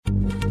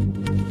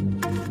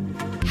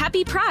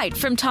Happy Pride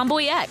from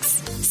Tomboy X,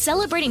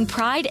 celebrating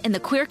pride and the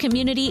queer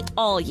community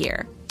all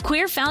year.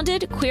 Queer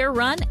founded, queer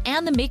run,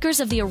 and the makers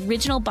of the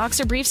original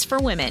boxer briefs for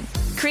women,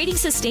 creating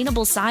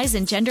sustainable size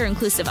and gender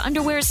inclusive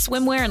underwear,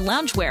 swimwear, and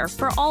loungewear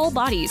for all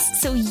bodies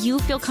so you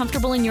feel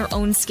comfortable in your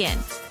own skin.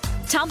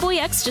 Tomboy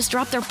X just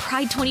dropped their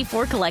Pride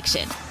 24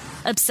 collection.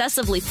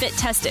 Obsessively fit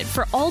tested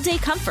for all day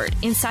comfort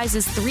in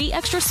sizes 3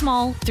 extra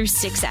small through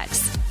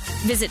 6X.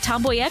 Visit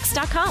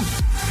tomboyx.com.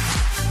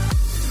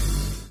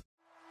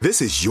 This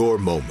is your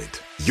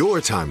moment, your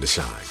time to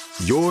shine,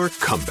 your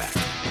comeback.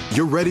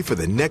 You're ready for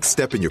the next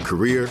step in your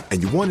career,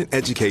 and you want an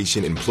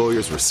education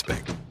employers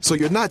respect. So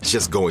you're not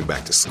just going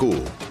back to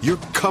school, you're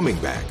coming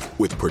back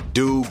with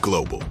Purdue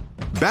Global.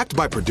 Backed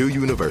by Purdue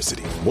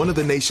University, one of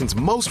the nation's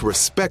most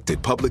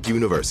respected public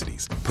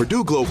universities,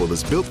 Purdue Global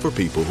is built for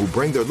people who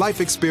bring their life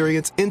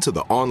experience into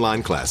the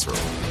online classroom.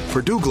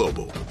 Purdue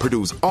Global,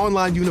 Purdue's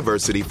online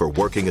university for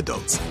working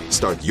adults.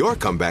 Start your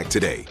comeback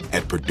today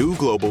at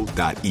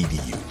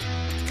purdueglobal.edu.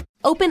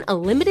 Open a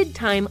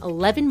limited-time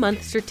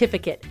 11-month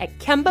certificate at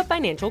Kemba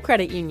Financial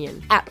Credit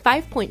Union. At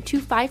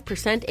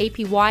 5.25%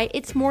 APY,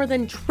 it's more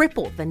than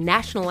triple the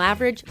national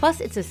average,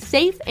 plus it's a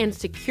safe and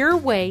secure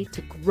way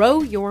to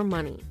grow your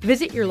money.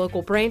 Visit your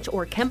local branch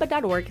or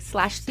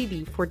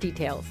kemba.org/CD for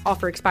details.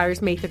 Offer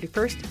expires May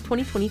 31st,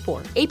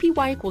 2024.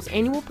 APY equals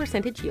annual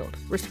percentage yield.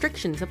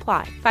 Restrictions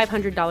apply.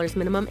 $500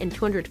 minimum and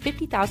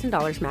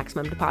 $250,000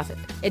 maximum deposit.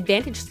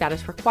 Advantage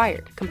status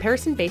required.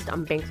 Comparison based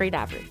on bank rate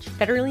average.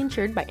 Federally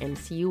insured by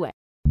NCUA.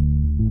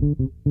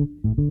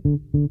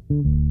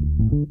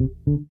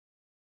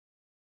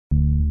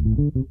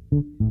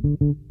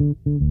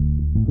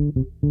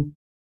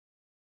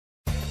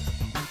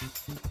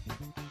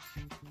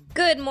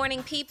 Good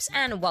morning, peeps,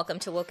 and welcome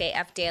to Woke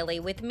AF Daily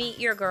with me,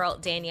 your girl,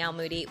 Danielle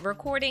Moody,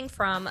 recording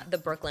from the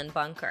Brooklyn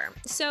bunker.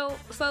 So,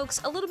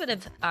 folks, a little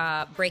bit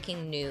of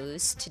breaking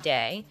news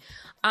today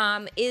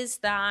is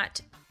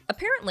that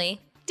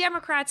apparently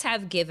Democrats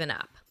have given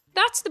up.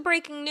 That's the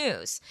breaking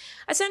news.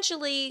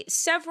 Essentially,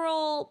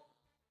 several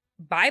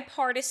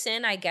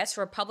bipartisan, I guess,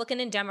 Republican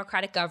and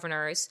Democratic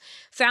governors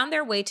found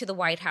their way to the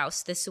White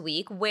House this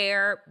week,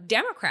 where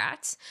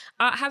Democrats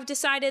have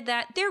decided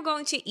that they're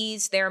going to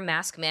ease their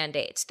mask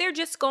mandates. They're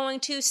just going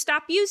to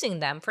stop using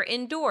them for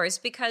indoors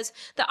because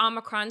the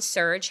Omicron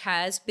surge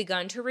has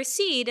begun to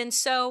recede. And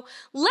so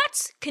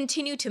let's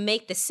continue to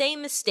make the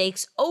same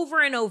mistakes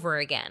over and over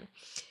again.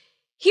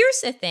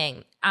 Here's the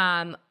thing.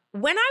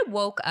 When I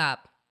woke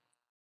up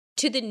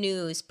to the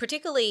news,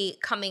 particularly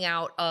coming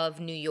out of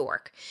New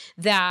York,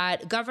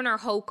 that Governor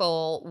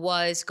Hochul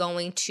was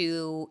going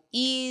to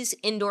ease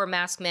indoor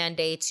mask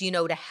mandates,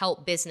 to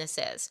help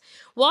businesses.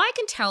 Well, I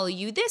can tell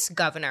you this,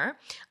 Governor,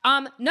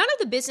 none of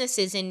the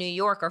businesses in New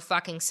York are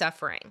fucking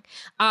suffering.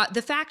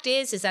 The fact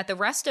is that the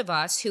rest of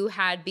us who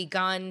had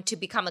begun to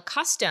become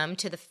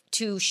accustomed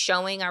to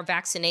showing our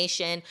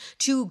vaccination,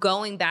 to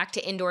going back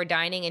to indoor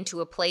dining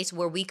into a place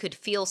where we could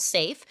feel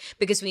safe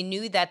because we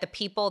knew that the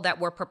people that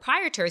were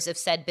proprietors of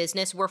said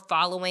business were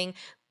following,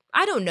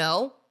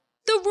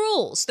 the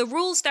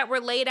rules that were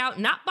laid out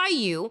not by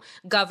you,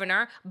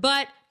 Governor,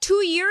 but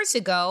 2 years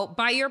ago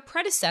by your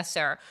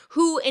predecessor,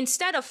 who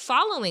instead of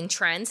following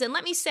trends, and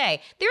let me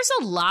say, there's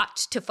a lot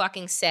to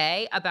fucking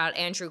say about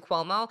Andrew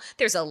Cuomo.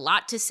 There's a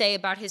lot to say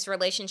about his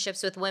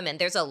relationships with women.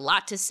 There's a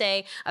lot to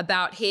say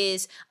about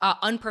his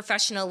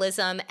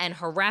unprofessionalism and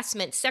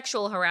harassment,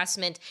 sexual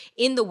harassment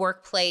in the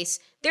workplace.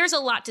 There's a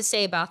lot to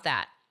say about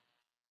that.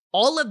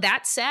 All of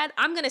that said,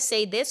 I'm going to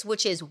say this,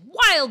 which is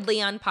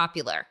wildly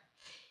unpopular.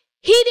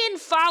 He didn't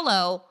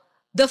follow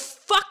the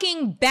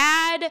fucking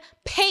bad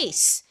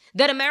pace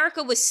that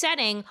America was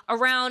setting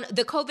around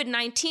the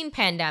COVID-19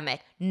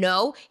 pandemic.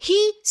 No,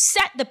 he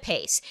set the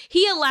pace.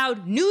 He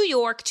allowed New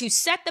York to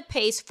set the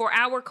pace for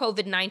our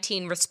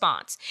COVID-19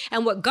 response.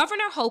 And what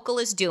Governor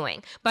Hochul is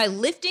doing by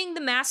lifting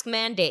the mask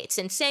mandates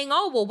and saying,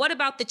 what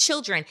about the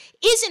children,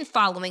 isn't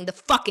following the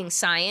fucking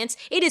science.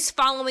 It is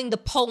following the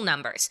poll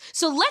numbers.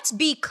 So let's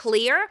be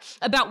clear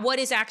about what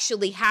is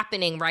actually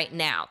happening right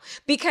now.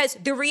 Because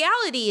the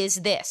reality is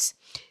this.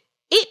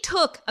 It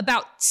took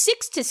about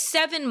 6 to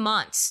 7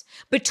 months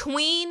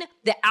between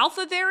the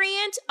Alpha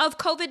variant of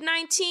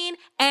COVID-19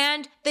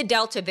 and the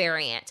Delta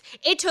variant.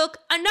 It took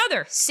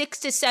another 6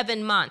 to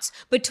 7 months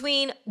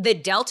between the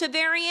Delta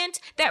variant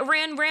that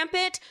ran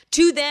rampant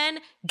to then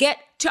get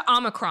to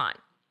Omicron.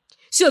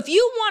 So if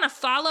you want to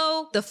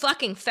follow the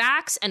fucking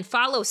facts and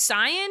follow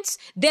science,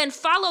 then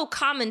follow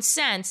common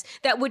sense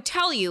that would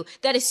tell you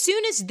that as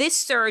soon as this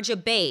surge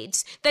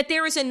abates, that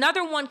there is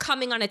another one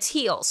coming on its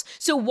heels.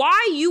 So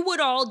why you would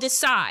all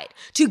decide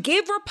to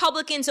give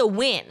Republicans a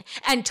win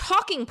and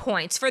talking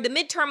points for the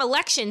midterm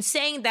election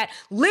saying that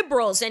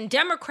liberals and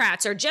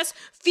Democrats are just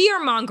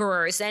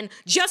fearmongers and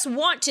just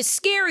want to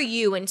scare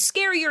you and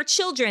scare your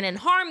children and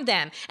harm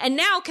them, and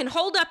now can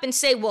hold up and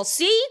say, well,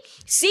 see,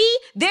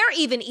 they're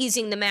even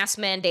easing the mask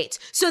mandates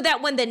so that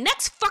when the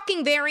next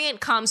fucking variant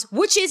comes,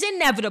 which is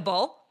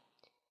inevitable,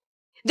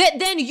 that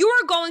then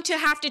you're going to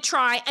have to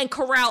try and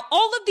corral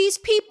all of these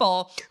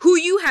people who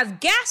you have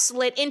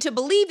gaslit into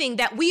believing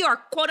that we are,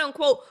 quote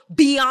unquote,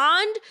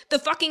 beyond the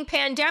fucking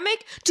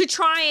pandemic to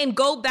try and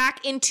go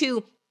back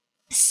into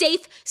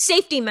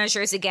safety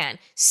measures again.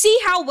 See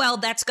how well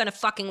that's going to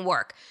fucking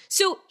work.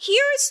 So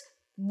here's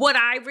what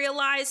I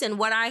realize and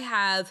what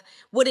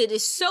it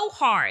is so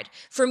hard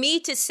for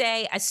me to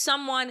say as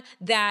someone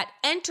that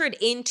entered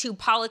into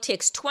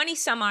politics 20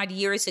 some odd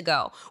years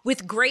ago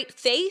with great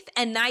faith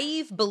and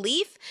naive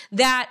belief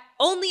that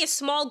only a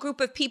small group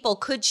of people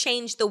could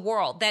change the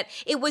world, that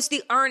it was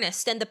the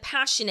earnest and the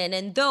passionate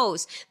and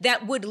those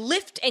that would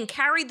lift and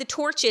carry the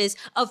torches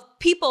of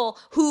people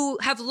who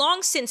have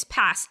long since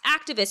passed,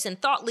 activists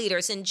and thought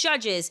leaders and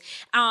judges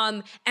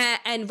and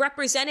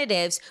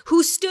representatives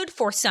who stood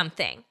for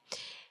something.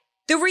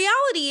 The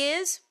reality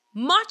is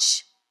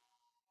much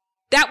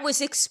that was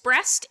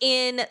expressed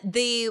in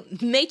the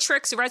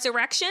Matrix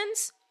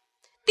Resurrections,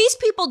 these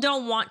people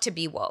don't want to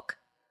be woke.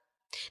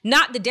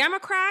 Not the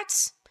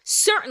Democrats,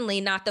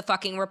 certainly not the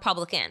fucking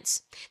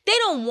Republicans. They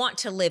don't want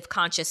to live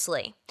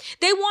consciously.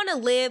 They want to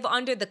live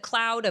under the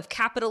cloud of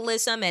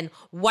capitalism and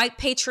white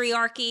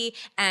patriarchy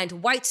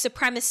and white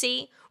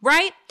supremacy,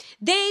 right?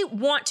 They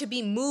want to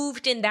be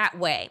moved in that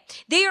way.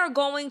 They are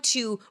going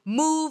to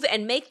move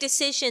and make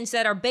decisions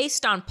that are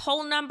based on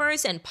poll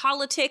numbers and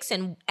politics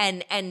and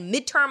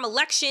midterm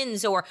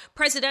elections or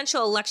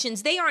presidential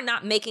elections. They are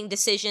not making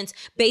decisions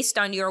based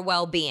on your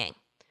well-being,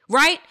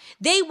 right?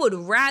 They would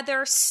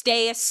rather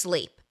stay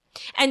asleep.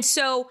 And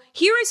so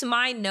here is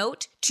my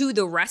note to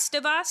the rest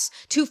of us,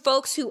 to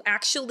folks who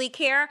actually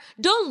care.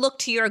 Don't look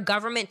to your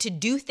government to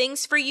do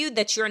things for you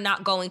that you're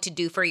not going to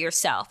do for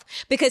yourself.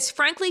 Because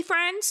frankly,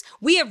 friends,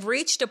 we have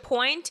reached a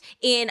point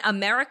in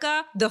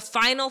America, the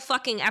final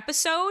fucking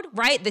episode,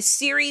 right? The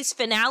series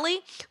finale.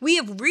 We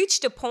have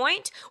reached a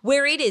point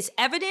where it is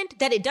evident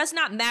that it does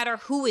not matter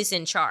who is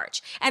in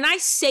charge. And I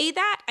say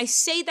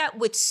that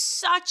with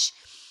such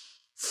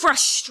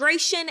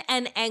frustration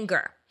and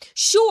anger.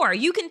 Sure,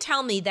 you can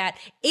tell me that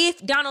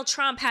if Donald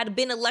Trump had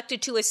been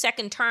elected to a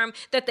second term,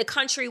 that the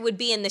country would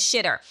be in the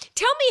shitter.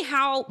 Tell me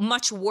how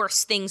much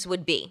worse things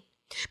would be.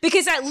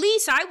 Because at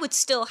least I would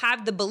still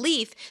have the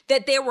belief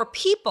that there were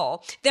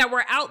people that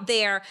were out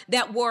there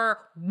that were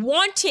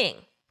wanting,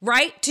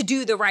 right, to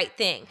do the right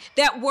thing,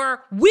 that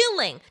were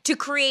willing to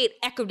create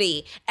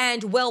equity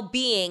and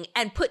well-being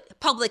and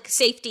put public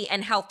safety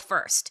and health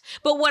first.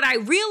 But what I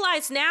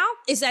realize now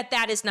is that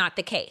that is not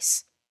the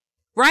case,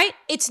 right?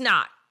 It's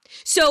not.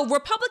 So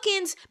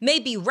Republicans may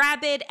be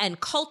rabid and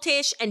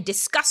cultish and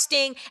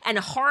disgusting and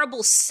a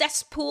horrible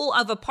cesspool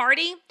of a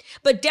party,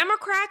 but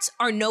Democrats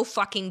are no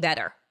fucking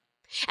better.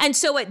 And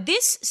so at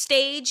this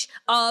stage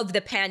of the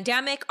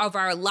pandemic, of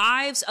our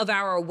lives, of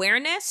our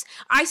awareness,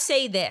 I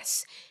say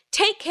this: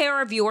 take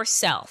care of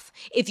yourself.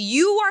 If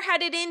you are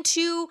headed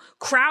into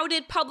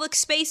crowded public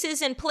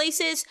spaces and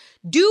places,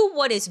 do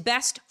what is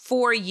best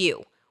for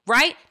you.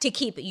 Right? To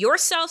keep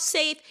yourself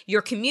safe,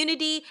 your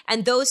community,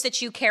 and those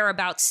that you care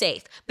about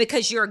safe,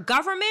 because your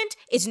government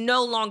is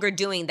no longer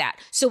doing that.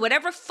 So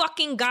whatever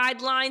fucking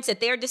guidelines that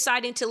they're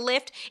deciding to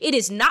lift, it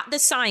is not the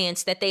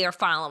science that they are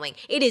following.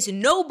 It is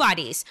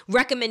nobody's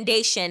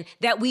recommendation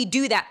that we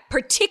do that,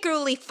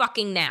 particularly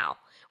fucking now.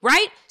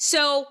 Right?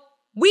 So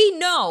we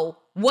know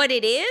what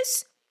it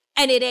is,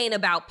 and it ain't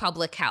about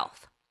public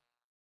health.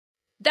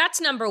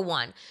 That's number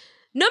one.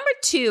 Number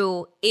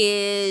two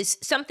is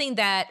something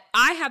that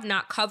I have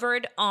not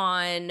covered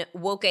on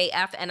Woke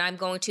AF, and I'm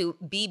going to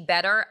be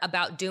better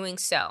about doing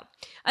so.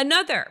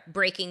 Another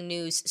breaking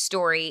news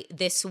story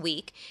this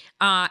week,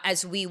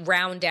 as we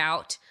round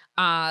out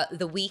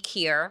the week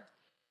here.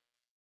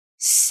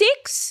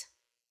 6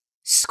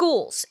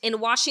 schools in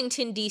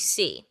Washington,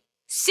 D.C.,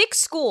 6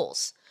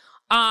 schools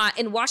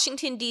in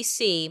Washington,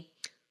 D.C.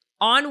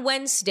 on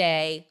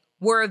Wednesday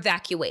were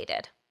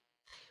evacuated.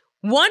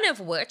 One of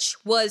which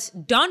was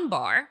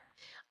Dunbar,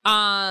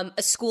 a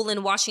school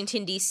in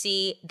Washington,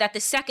 D.C., that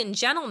the second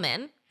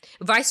gentleman,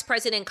 Vice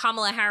President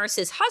Kamala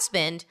Harris's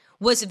husband,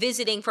 was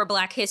visiting for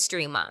Black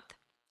History Month.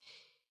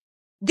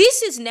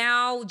 This is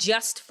now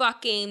just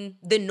fucking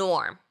the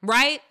norm,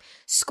 right?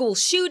 School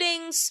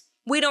shootings,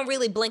 we don't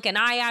really blink an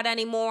eye at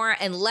anymore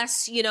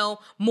unless,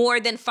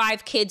 more than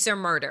 5 kids are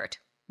murdered,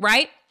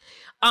 right?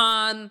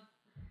 Bomb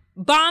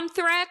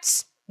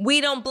threats,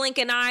 we don't blink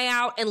an eye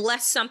out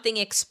unless something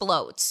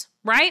explodes.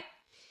 Right?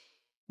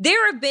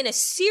 There have been a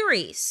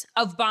series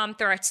of bomb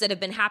threats that have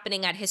been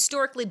happening at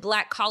historically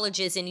Black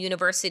colleges and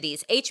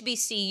universities,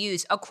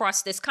 HBCUs,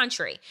 across this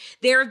country.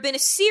 There have been a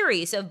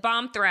series of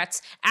bomb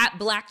threats at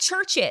Black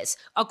churches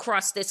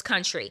across this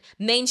country.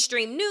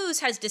 Mainstream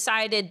news has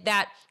decided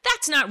that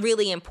that's not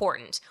really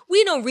important.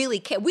 We don't really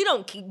care. We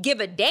don't give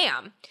a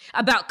damn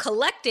about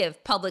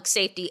collective public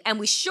safety, and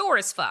we sure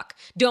as fuck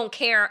don't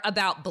care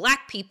about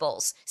Black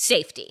people's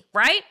safety,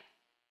 right?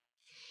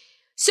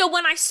 So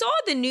when I saw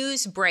the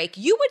news break,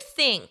 you would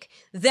think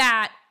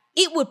that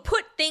it would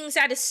put things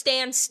at a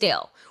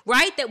standstill,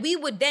 right? That we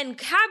would then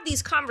have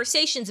these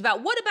conversations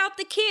about what about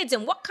the kids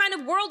and what kind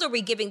of world are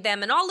we giving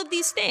them and all of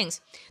these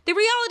things. The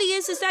reality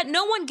is that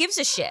no one gives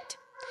a shit.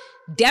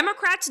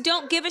 Democrats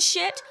don't give a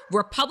shit.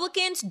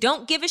 Republicans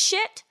don't give a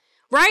shit,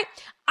 right?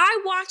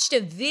 I watched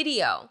a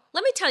video.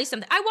 Let me tell you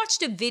something. I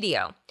watched a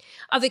video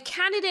of a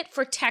candidate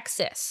for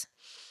Texas.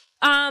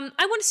 I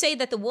want to say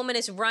that the woman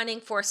is running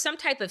for some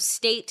type of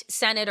state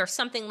senate or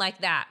something like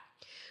that,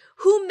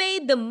 who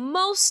made the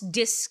most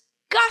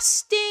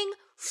disgusting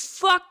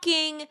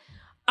fucking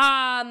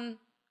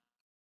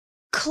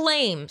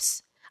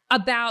claims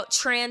about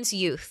trans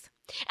youth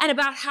and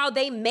about how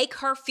they make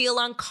her feel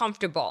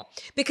uncomfortable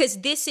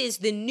because this is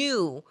the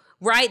new,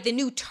 right? The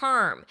new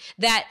term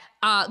that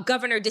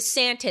Governor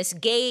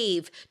DeSantis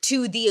gave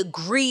to the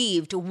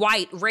aggrieved,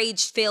 white,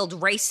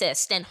 rage-filled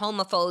racist and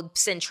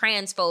homophobes and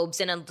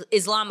transphobes and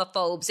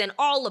Islamophobes and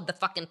all of the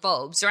fucking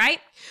phobes, right?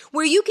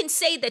 Where you can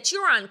say that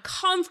you're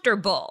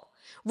uncomfortable,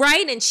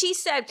 right? And she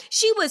said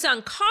she was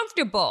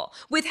uncomfortable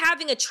with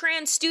having a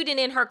trans student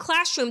in her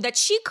classroom that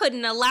she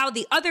couldn't allow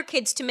the other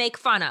kids to make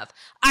fun of.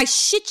 I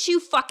shit you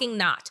fucking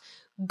not.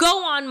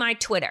 Go on my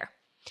Twitter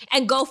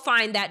and go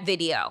find that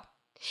video.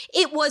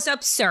 It was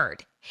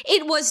absurd.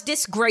 It was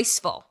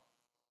disgraceful,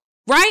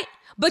 right?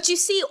 But you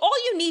see,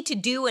 all you need to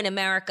do in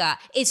America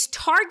is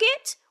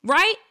target,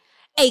 right?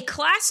 A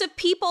class of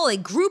people, a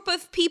group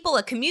of people,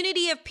 a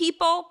community of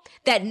people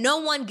that no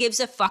one gives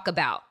a fuck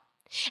about.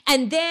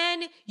 And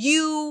then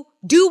you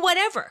do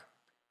whatever.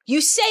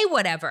 You say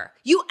whatever.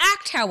 You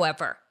act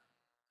however,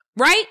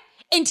 right?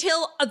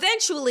 Until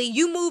eventually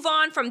you move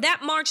on from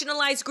that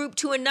marginalized group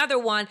to another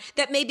one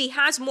that maybe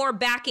has more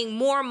backing,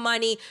 more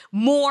money,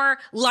 more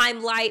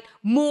limelight,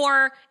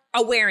 more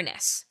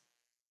awareness.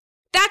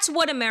 That's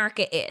what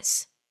America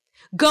is.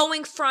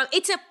 Going from,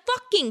 it's a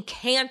fucking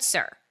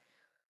cancer,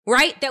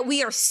 right? That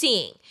we are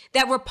seeing,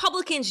 that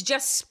Republicans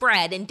just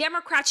spread and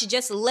Democrats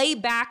just lay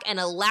back and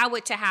allow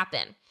it to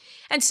happen.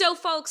 And so,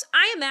 folks,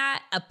 I am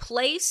at a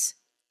place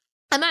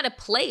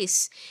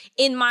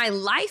in my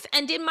life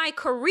and in my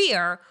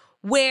career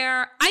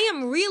where I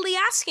am really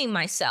asking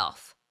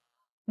myself,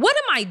 what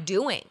am I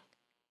doing?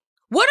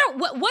 What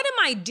am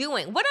I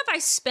doing? What have I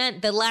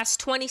spent the last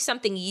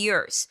 20-something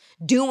years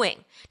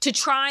doing to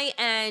try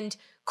and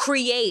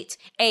create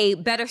a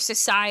better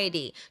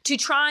society, to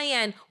try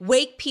and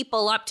wake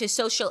people up to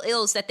social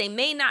ills that they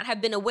may not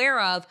have been aware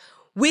of,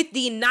 with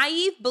the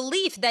naive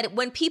belief that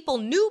when people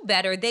knew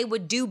better, they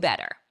would do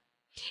better?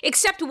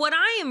 Except what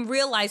I am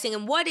realizing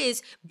and what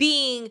is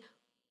being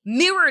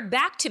mirrored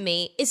back to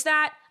me is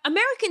that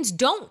Americans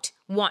don't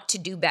want to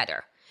do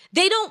better.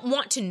 They don't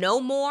want to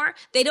know more.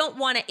 They don't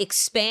want to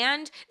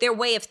expand their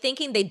way of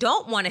thinking. They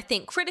don't want to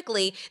think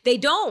critically. They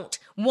don't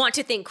want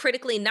to think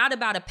critically, not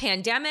about a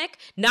pandemic,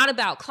 not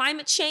about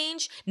climate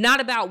change,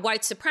 not about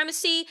white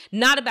supremacy,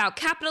 not about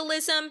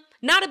capitalism,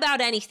 not about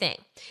anything.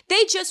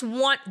 They just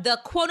want the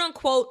quote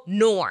unquote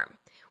norm,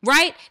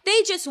 right?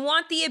 They just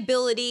want the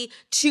ability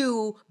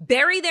to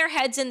bury their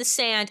heads in the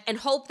sand and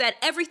hope that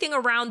everything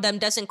around them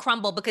doesn't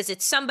crumble because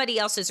it's somebody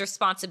else's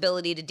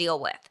responsibility to deal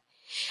with.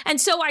 And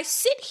so I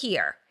sit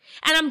here,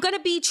 and I'm going to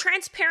be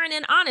transparent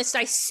and honest.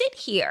 I sit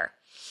here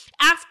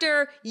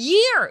after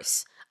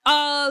years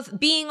of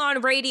being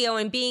on radio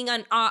and being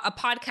a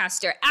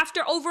podcaster,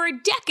 after over a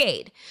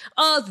decade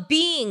of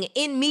being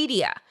in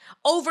media,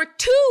 over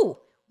 2,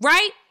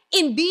 right,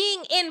 in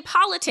being in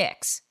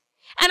politics.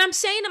 And I'm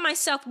saying to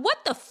myself, what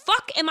the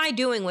fuck am I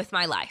doing with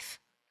my life?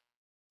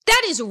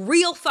 That is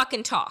real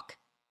fucking talk.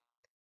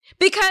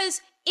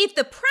 Because if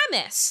the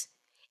premise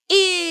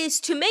is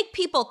to make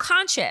people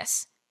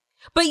conscious,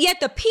 but yet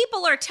the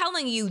people are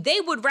telling you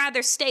they would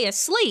rather stay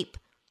asleep,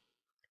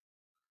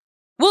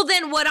 well,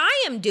 then what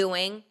I am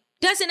doing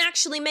doesn't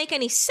actually make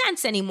any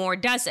sense anymore,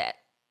 does it?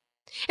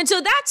 And so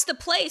that's the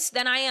place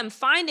that I am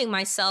finding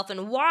myself,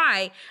 and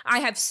why I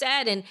have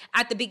said, and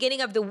at the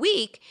beginning of the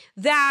week,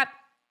 that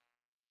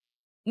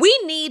we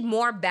need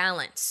more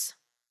balance,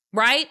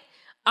 right?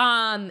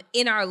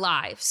 In our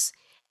lives.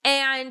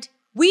 And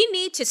we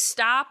need to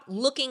stop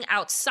looking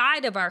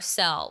outside of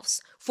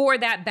ourselves for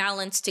that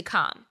balance to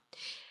come.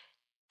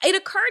 It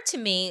occurred to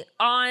me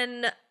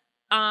on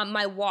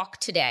my walk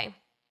today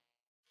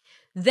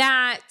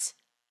that,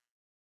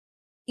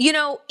 you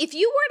know, if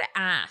you were to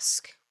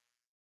ask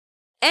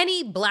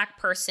any Black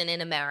person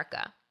in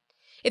America,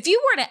 if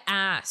you were to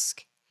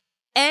ask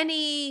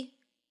any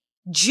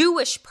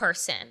Jewish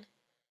person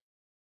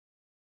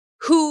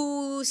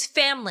whose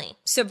family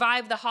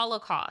survived the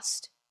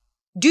Holocaust,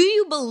 do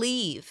you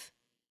believe,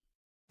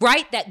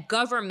 right, that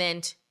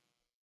government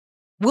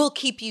will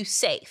keep you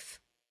safe?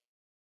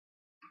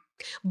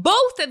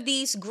 Both of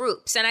these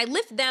groups, and I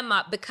lift them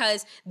up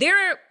because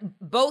they're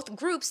both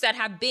groups that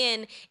have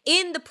been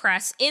in the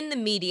press, in the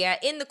media,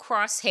 in the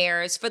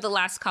crosshairs for the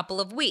last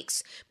couple of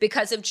weeks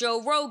because of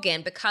Joe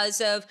Rogan,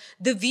 because of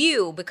The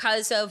View,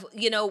 because of,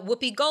 you know,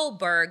 Whoopi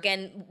Goldberg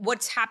and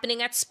what's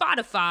happening at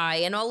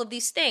Spotify and all of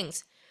these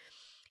things.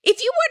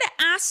 If you were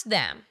to ask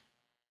them,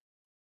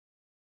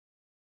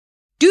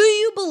 do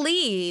you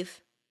believe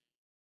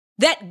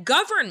that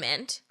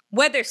government,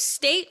 whether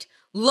state,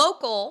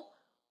 local,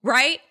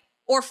 right,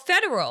 or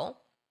federal,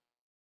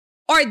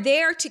 are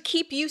there to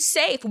keep you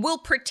safe, will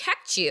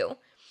protect you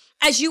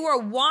as you are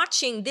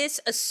watching this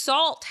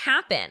assault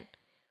happen,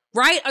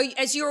 right?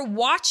 As you're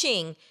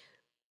watching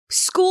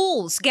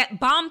schools get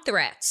bomb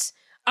threats,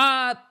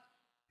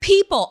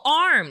 people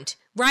armed,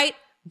 right?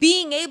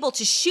 Being able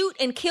to shoot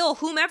and kill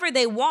whomever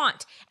they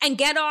want and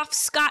get off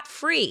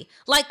scot-free,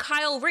 like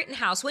Kyle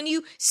Rittenhouse. When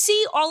you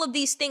see all of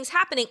these things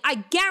happening,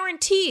 I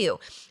guarantee you,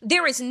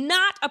 there is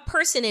not a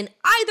person in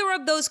either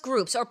of those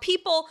groups or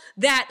people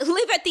that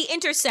live at the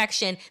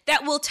intersection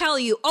that will tell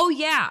you, oh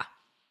yeah,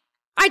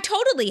 I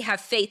totally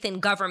have faith in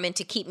government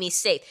to keep me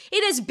safe.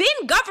 It has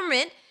been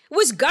government,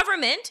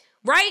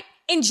 right,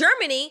 in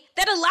Germany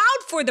that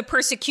allowed for the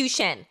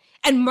persecution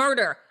and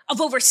murder of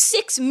over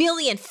 6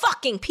 million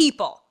fucking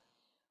people.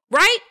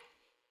 Right?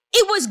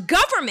 It was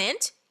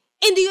government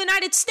in the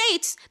United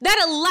States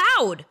that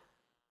allowed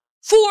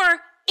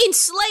for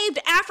enslaved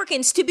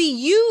Africans to be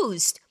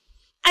used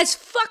as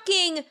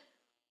fucking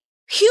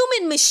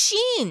human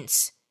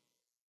machines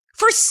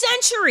for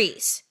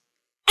centuries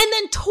and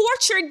then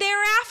tortured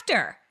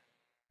thereafter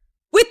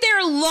with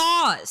their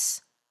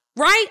laws,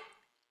 right,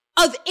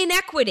 of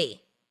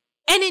inequity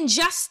and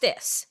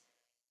injustice.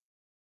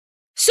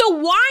 So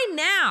why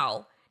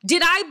now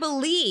did I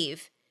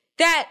believe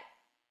that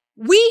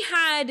we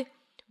had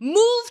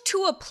moved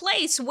to a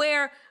place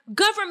where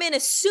government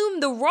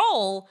assumed the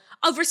role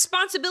of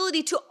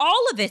responsibility to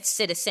all of its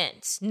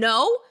citizens?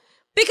 No,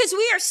 because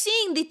we are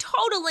seeing the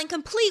total and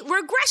complete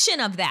regression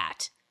of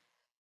that.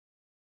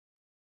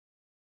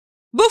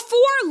 Before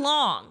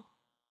long,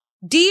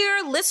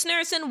 dear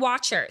listeners and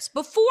watchers,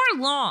 before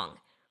long,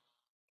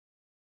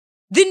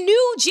 the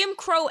new Jim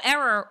Crow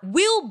era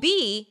will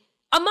be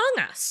among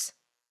us.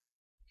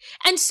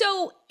 And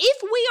so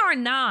if we are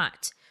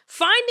not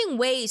finding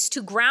ways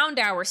to ground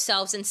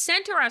ourselves and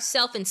center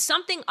ourselves in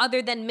something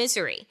other than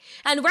misery,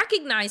 and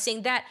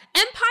recognizing that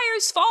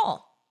empires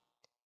fall.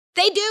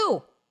 They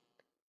do,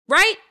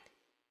 right?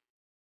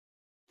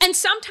 And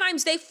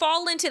sometimes they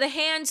fall into the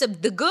hands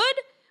of the good,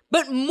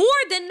 but more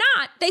than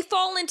not, they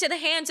fall into the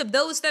hands of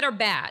those that are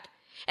bad.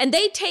 And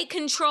they take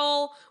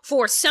control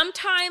for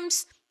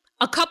sometimes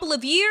a couple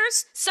of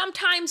years,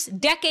 sometimes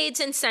decades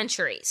and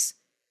centuries.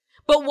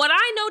 But what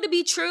I know to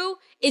be true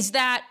is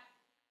that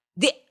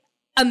the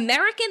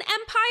American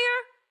empire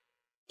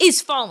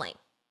is falling.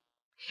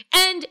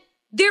 And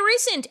there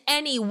isn't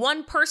any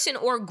one person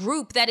or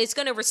group that is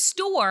going to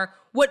restore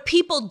what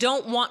people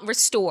don't want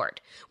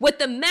restored, what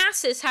the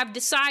masses have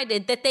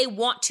decided that they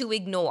want to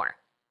ignore.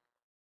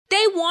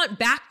 They want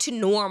back to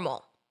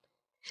normal.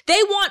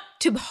 They want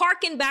to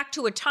hearken back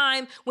to a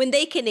time when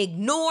they can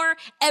ignore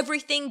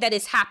everything that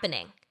is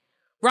happening,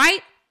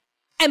 right?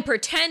 And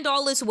pretend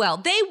all is well.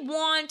 They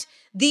want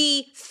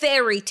the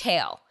fairy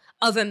tale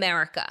of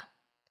America,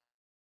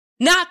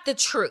 not the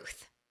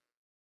truth.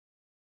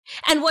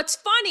 And what's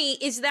funny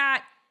is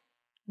that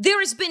there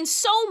has been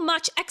so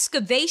much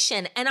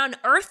excavation and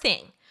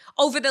unearthing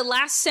over the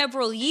last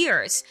several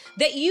years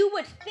that you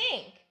would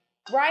think,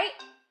 right?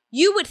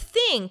 You would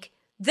think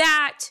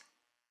that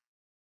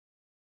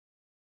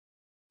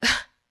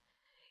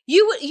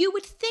you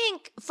would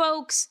think,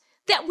 folks,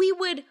 that we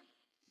would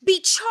be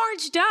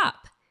charged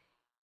up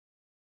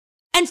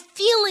and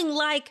feeling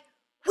like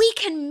we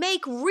can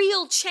make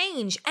real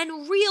change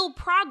and real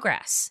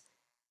progress.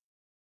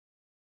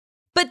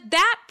 But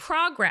that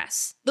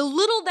progress, the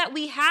little that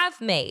we have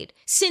made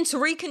since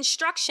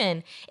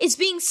Reconstruction, is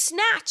being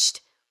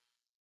snatched.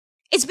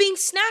 It's being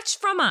snatched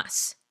from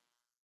us.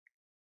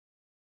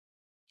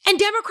 And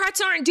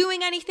Democrats aren't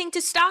doing anything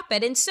to stop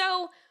it. And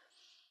so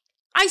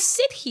I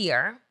sit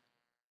here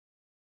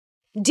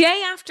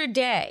day after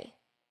day,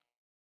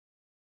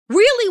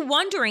 really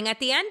wondering at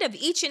the end of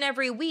each and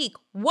every week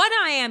what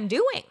I am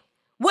doing,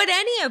 what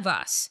any of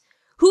us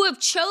who have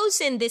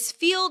chosen this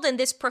field and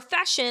this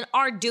profession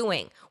are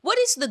doing. What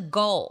is the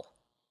goal?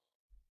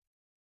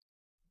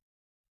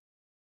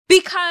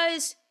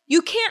 Because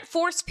you can't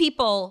force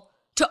people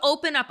to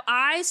open up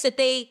eyes that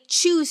they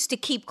choose to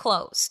keep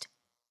closed.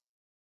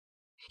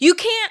 You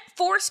can't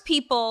force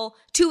people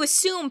to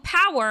assume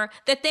power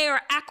that they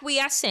are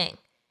acquiescing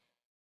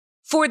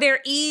for their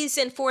ease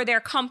and for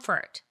their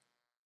comfort.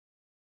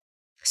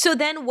 So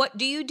then what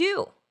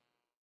do?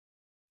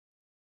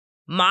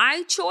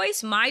 My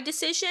choice, my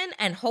decision,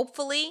 and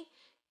hopefully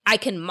I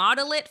can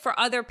model it for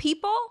other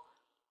people,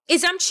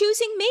 is I'm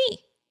choosing me.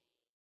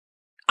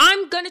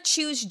 I'm going to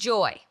choose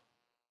joy.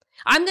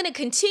 I'm going to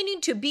continue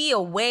to be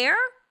aware,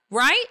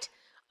 right,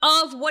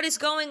 of what is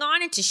going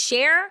on and to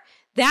share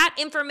that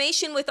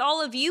information with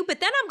all of you,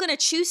 but then I'm going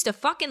to choose to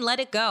fucking let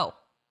it go.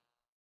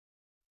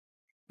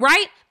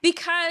 Right?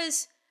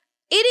 Because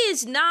it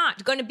is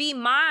not going to be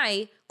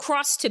my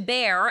cross to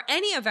bear or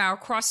any of our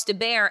cross to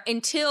bear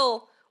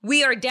until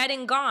we are dead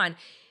and gone.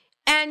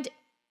 And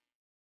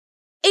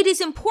it is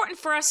important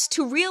for us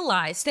to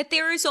realize that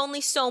there is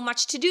only so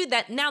much to do.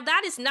 That now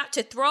that is not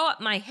to throw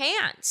up my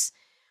hands,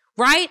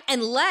 right?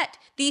 And let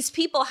these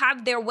people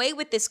have their way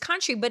with this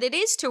country. But it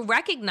is to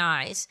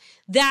recognize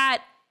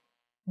that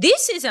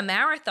this is a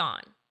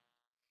marathon.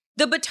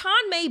 The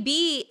baton may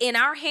be in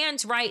our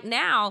hands right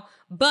now,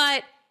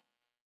 but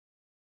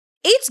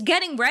it's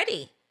getting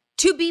ready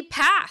to be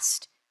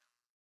passed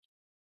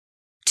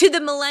to the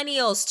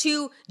millennials,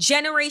 to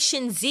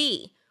Generation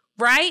Z,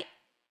 right?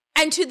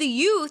 And to the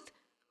youth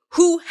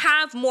who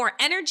have more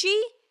energy,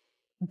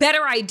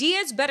 better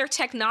ideas, better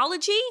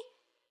technology,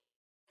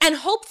 and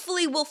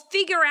hopefully will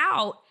figure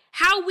out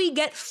how we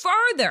get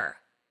further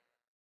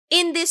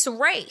in this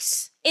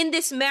race, in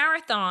this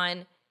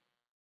marathon,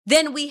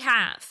 than we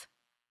have.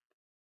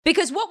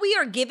 Because what we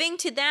are giving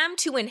to them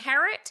to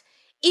inherit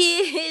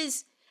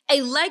is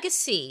a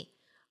legacy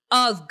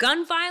of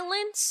gun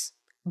violence,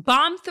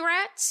 bomb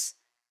threats,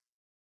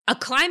 a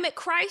climate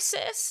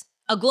crisis,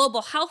 a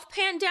global health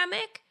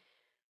pandemic,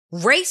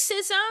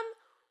 racism,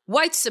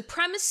 white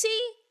supremacy,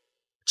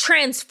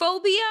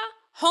 transphobia,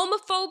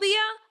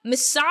 homophobia,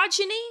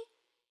 misogyny.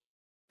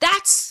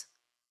 That's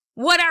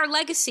what our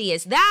legacy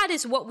is. That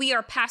is what we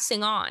are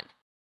passing on.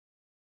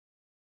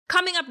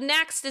 Coming up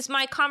next is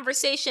my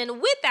conversation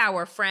with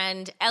our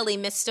friend Elie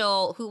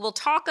Mystal, who will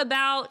talk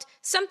about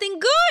something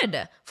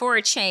good for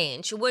a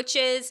change, which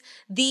is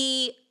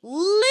the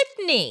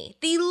litany,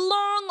 the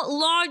long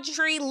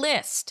laundry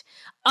list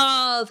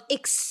of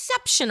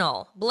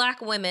exceptional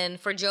Black women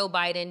for Joe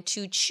Biden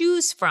to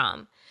choose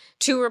from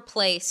to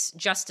replace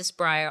Justice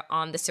Breyer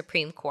on the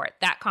Supreme Court.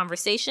 That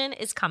conversation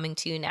is coming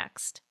to you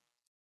next.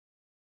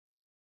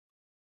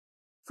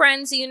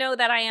 Friends, you know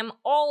that I am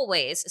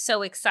always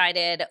so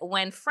excited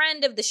when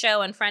friend of the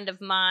show and friend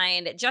of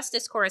mine,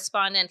 justice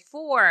correspondent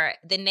for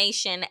The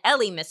Nation,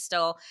 Elie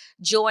Mystal,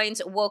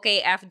 joins Woke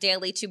AF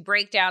Daily to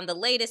break down the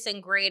latest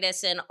and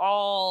greatest in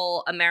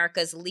all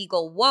America's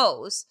legal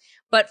woes.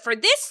 But for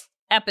this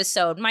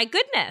episode, my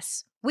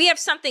goodness, we have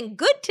something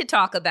good to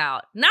talk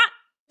about. Not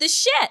the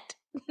shit,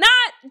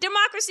 not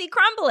democracy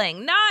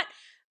crumbling, not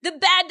the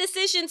bad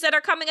decisions that are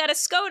coming out of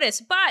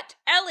SCOTUS, but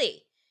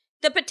Elie,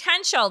 the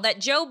potential that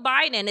Joe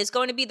Biden is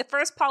going to be the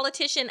first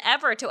politician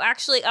ever to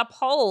actually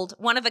uphold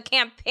one of the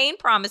campaign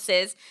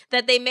promises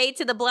that they made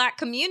to the Black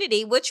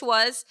community, which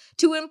was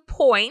to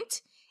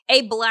appoint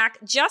a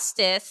Black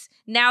justice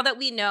now that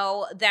we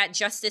know that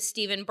Justice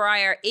Stephen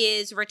Breyer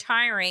is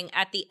retiring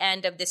at the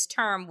end of this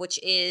term, which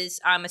is,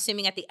 I'm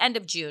assuming, at the end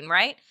of June,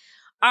 right?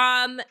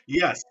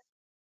 Yes.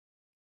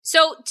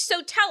 So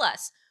tell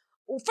us,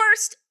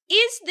 first,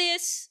 is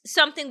this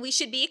something we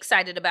should be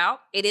excited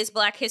about? It is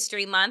Black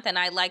History Month, and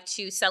I like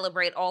to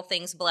celebrate all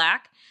things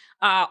Black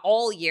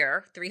all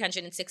year,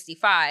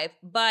 365.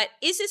 But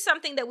is this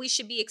something that we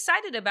should be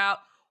excited about?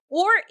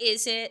 Or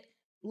is it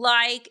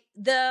like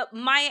the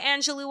Maya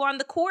Angelou on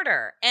the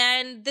quarter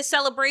and the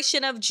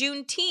celebration of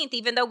Juneteenth,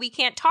 even though we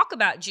can't talk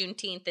about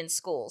Juneteenth in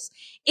schools?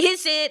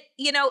 Is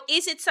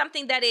it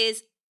something that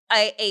is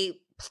a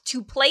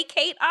to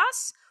placate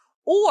us?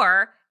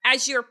 Or,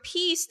 as your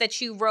piece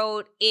that you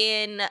wrote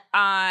in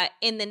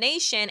The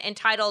Nation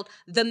entitled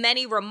 "The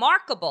Many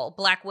Remarkable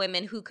Black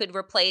Women Who Could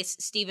Replace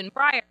Stephen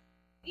Breyer,"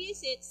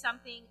 is it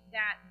something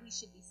that we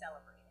should be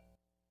celebrating?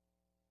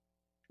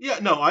 Yeah,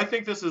 no, I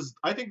think this is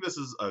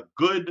a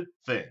good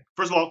thing.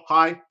 First of all,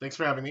 hi, thanks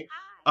for having me.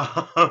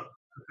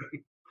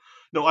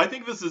 No, I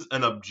think this is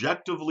an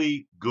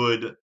objectively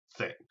good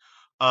thing.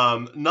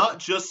 Not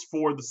just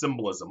for the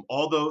symbolism,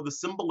 although the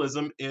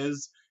symbolism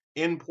is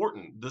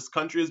important. This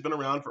country has been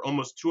around for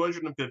almost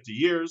 250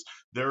 years.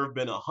 There have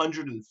been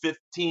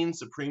 115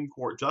 Supreme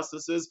Court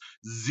justices.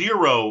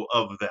 0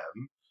 of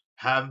them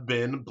have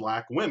been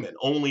Black women.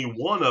 Only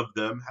 1 of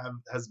them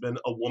has been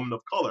a woman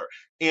of color.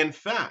 In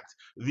fact,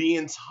 in the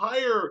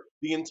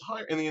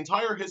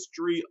entire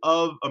history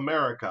of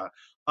America,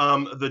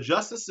 the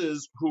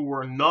justices who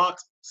were not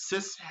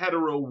cis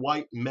hetero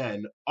white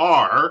men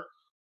are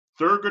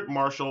Thurgood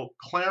Marshall,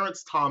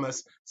 Clarence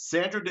Thomas,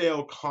 Sandra Day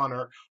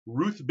O'Connor,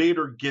 Ruth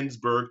Bader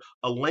Ginsburg,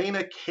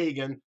 Elena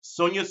Kagan,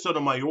 Sonia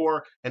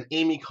Sotomayor, and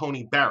Amy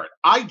Coney Barrett.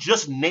 I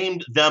just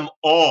named them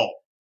all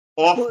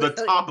off the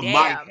top of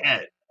my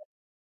head.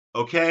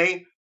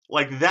 Okay?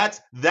 Like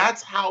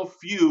that's how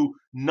few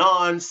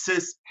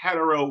non-cis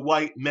hetero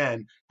white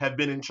men have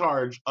been in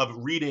charge of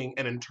reading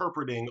and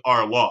interpreting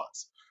our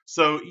laws.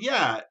 So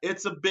yeah,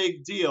 it's a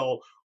big deal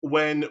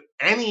when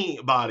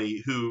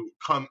anybody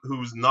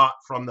who's not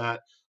from that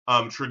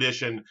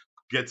tradition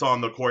gets on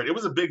the court. It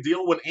was a big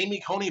deal when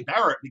Amy Coney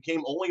Barrett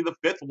became only the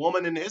 5th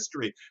woman in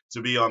history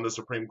to be on the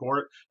Supreme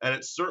Court. And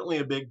it's certainly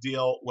a big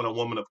deal when a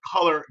woman of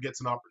color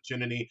gets an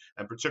opportunity,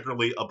 and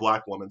particularly a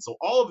Black woman. So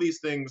all of these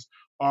things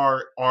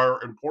are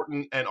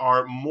important and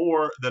are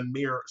more than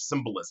mere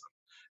symbolism.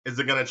 Is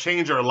it going to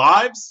change our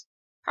lives?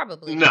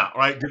 Probably no,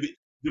 right? Did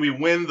we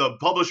win the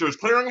Publishers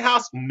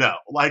Clearinghouse? No.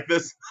 Like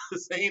this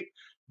ain't.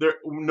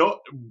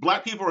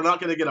 Black people are not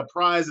going to get a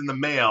prize in the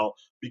mail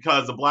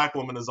because a Black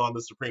woman is on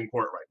the Supreme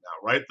Court right now,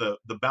 right?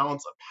 The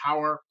balance of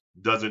power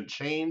doesn't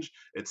change.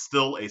 It's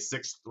still a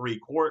 6-3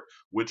 court,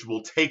 which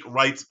will take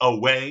rights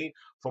away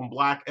from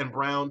Black and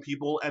brown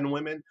people and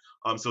women.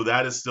 So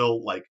that is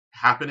still like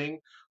happening.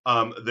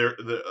 A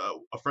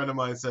friend of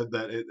mine said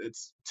that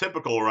it's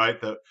typical, right,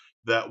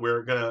 that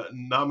we're gonna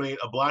nominate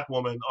a Black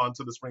woman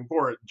onto the Supreme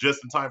Court just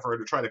in time for her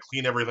to try to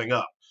clean everything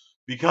up,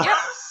 because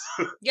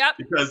Yep.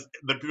 because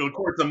the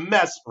court's a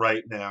mess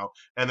right now,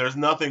 and there's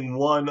nothing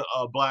one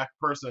Black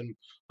person,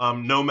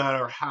 no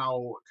matter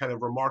how kind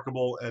of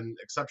remarkable and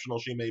exceptional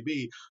she may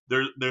be,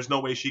 there's no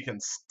way she can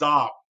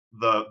stop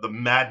the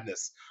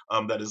madness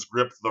that has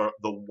gripped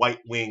the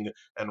white wing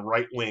and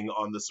right wing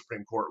on the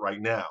Supreme Court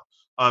right now.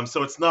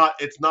 So it's not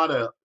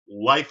a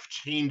life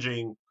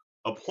changing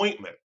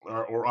appointment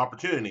or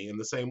opportunity. In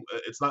the same,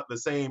 it's not the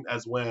same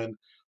as when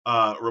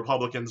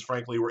Republicans,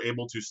 frankly, were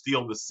able to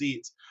steal the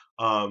seat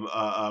from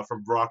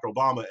Barack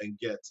Obama and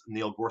get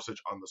Neil Gorsuch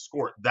on the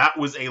court. That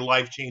was a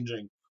life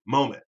changing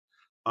moment.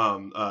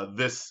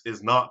 This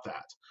is not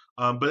that.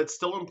 But it's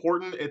still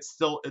important. It's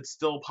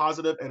still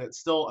positive, and it's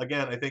still,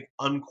 again, I think,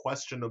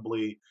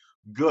 unquestionably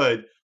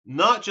good.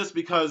 Not just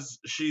because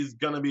she's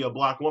going to be a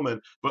Black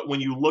woman, but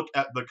when you look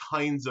at the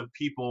kinds of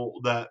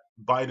people that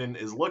Biden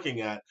is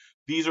looking at,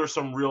 these are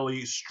some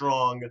really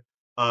strong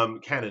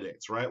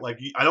candidates, right? Like,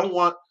 I don't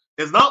want.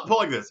 It's not put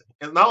like this.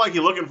 It's not like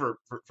you're looking for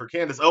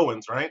Candace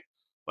Owens, right?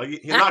 Like,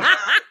 he's not.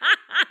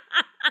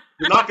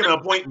 You're not going to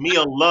appoint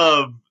Mia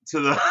Love to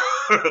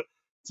the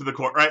to the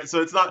court, right?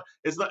 So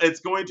it's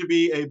going to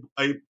be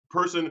a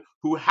person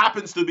who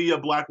happens to be a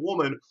Black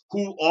woman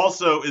who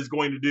also is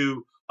going to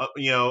do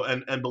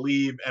and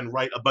believe and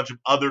write a bunch of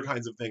other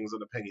kinds of things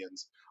and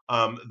opinions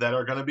that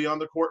are going to be on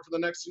the court for the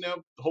next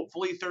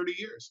hopefully 30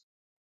 years.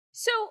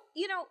 So,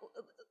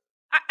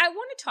 I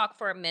want to talk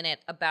for a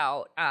minute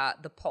about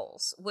the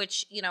polls,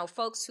 which,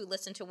 folks who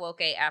listen to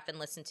Woke AF and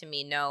listen to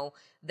me know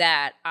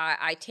that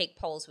I take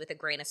polls with a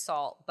grain of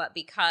salt, but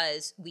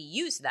because we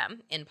use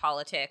them in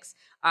politics,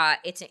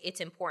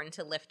 it's important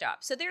to lift up.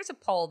 So there's a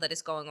poll that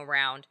is going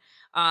around,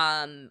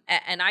 and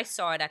I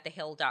saw it at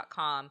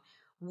thehill.com,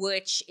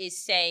 which is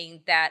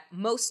saying that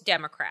most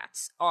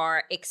Democrats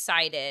are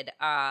excited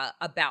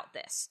about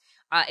this.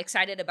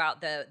 Excited about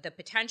the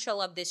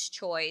potential of this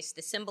choice,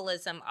 the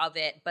symbolism of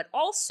it, but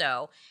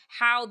also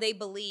how they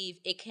believe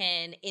it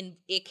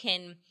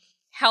can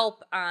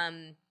help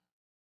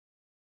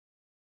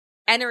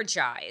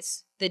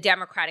energize the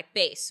Democratic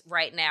base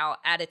right now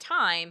at a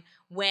time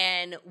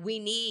when we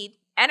need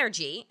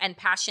energy and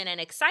passion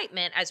and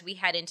excitement as we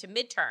head into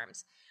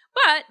midterms.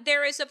 But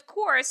there is, of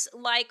course,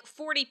 like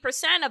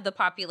 40% of the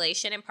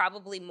population, and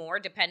probably more,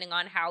 depending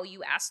on how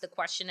you ask the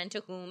question and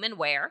to whom and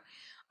where,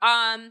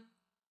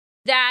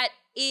 that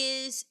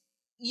is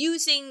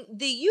using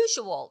the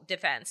usual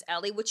defense,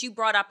 Ellie, which you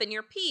brought up in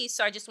your piece.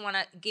 So I just want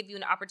to give you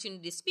an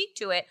opportunity to speak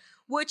to it,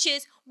 which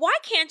is, why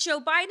can't Joe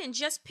Biden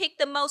just pick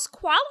the most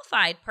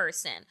qualified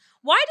person?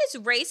 Why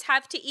does race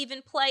have to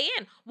even play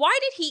in? Why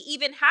did he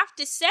even have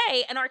to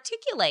say and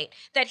articulate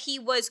that he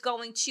was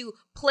going to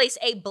place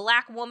a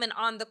Black woman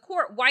on the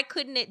court? Why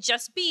couldn't it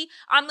just be,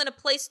 I'm going to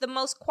place the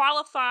most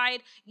qualified,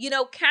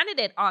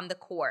 candidate on the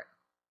court?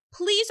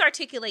 Please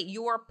articulate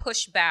your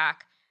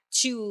pushback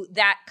to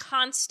that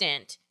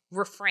constant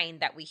refrain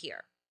that we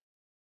hear.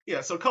 Yeah,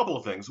 so a couple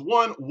of things.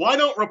 One, why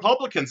don't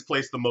Republicans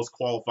place the most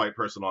qualified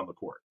person on the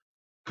court?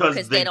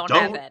 Because they don't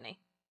have any.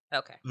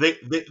 Okay.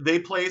 They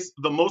place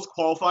the most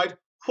qualified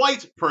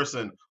white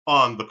person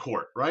on the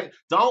court, right?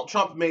 Donald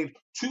Trump made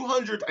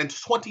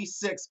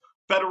 226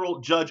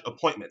 federal judge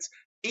appointments.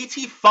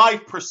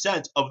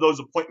 85% of those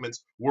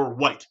appointments were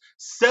white.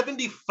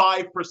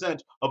 75%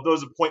 of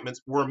those appointments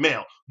were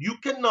male. You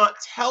cannot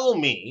tell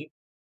me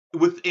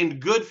within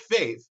good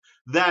faith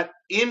that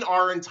in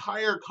our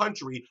entire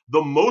country,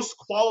 the most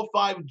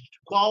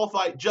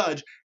qualified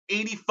judge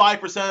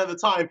 85% of the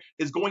time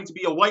is going to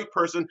be a white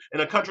person in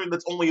a country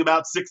that's only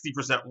about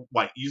 60%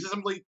 white. You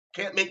simply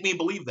can't make me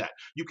believe that.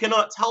 You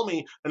cannot tell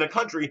me in a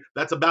country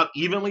that's about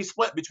evenly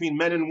split between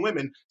men and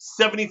women,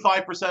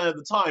 75% of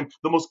the time,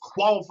 the most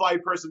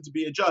qualified person to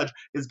be a judge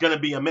is going to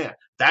be a man.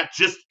 That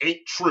just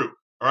ain't true.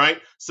 All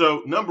right.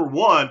 So number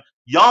one,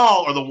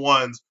 y'all are the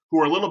ones who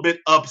are a little bit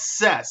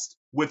obsessed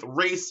with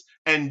race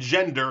and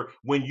gender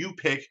when you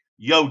pick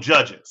yo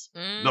judges,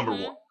 number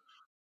one.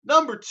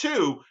 Number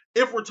two,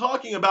 if we're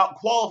talking about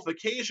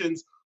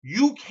qualifications,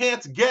 you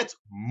can't get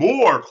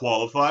more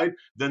qualified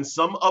than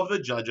some of the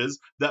judges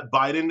that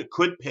Biden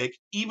could pick,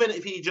 even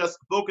if he just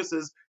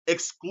focuses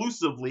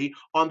exclusively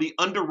on the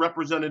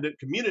underrepresented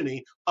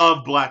community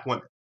of Black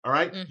women. All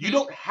right. You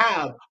don't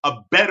have a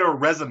better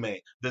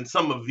resume than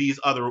some of these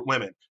other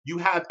women. You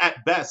have,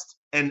 at best,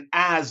 an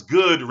as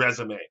good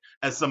resume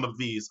as some of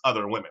these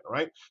other women,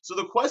 right? So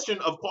the question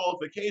of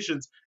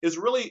qualifications is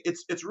really,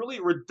 it's really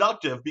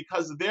reductive,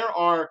 because there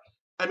are,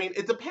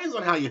 it depends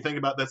on how you think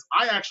about this.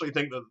 I actually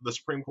think that the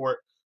Supreme Court,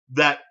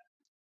 that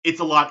it's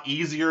a lot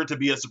easier to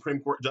be a Supreme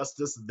Court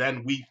justice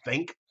than we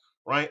think,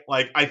 right?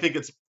 Like, I think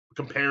it's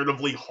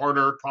comparatively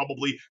harder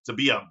probably to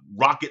be a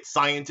rocket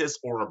scientist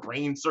or a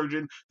brain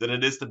surgeon than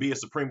it is to be a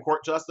Supreme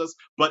Court justice.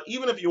 But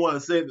even if you want to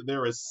say that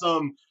there is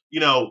some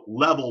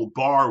level,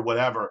 bar,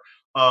 whatever,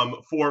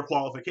 for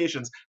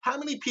qualifications. How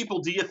many people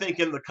do you think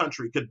in the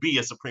country could be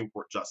a Supreme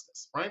Court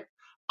justice, right?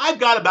 I've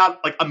got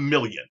about like a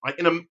million. Like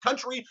in a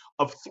country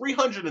of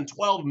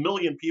 312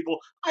 million people,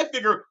 I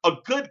figure a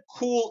good,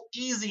 cool,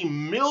 easy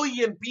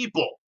million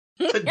people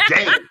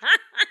today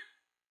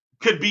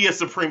could be a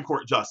Supreme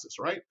Court justice,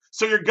 right?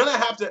 So you're gonna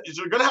have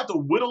to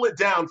whittle it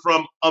down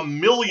from a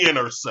million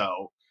or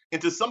so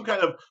into some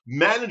kind of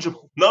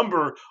manageable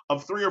number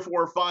of 3 or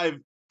 4 or 5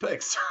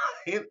 picks,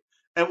 right?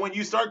 And when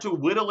you start to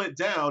whittle it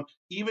down,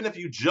 even if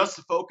you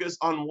just focus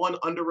on one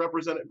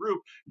underrepresented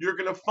group, you're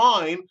gonna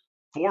find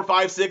 4,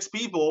 5, 6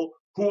 people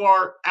who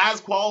are as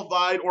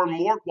qualified or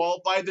more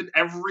qualified than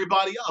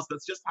everybody else.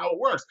 That's just how it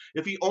works.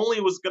 If he only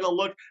was going to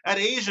look at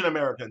Asian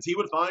Americans, he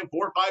would find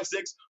 4, 5,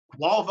 6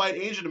 qualified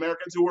Asian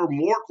Americans who were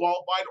more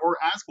qualified or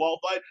as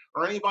qualified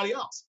or anybody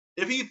else.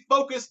 If he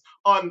focused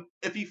on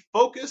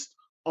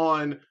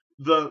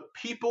the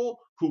people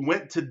who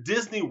went to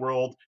Disney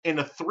World in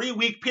a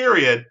 3-week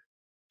period,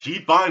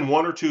 he'd find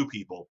 1 or 2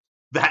 people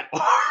that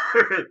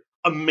are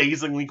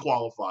amazingly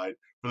qualified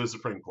for the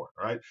Supreme Court.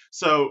 All right.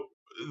 So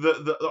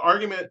the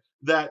argument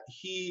that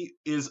he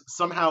is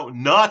somehow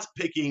not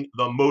picking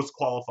the most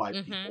qualified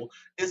people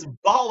is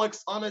bollocks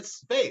on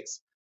its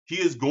face. He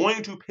is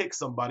going to pick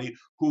somebody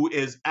who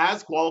is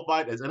as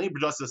qualified as any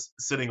justice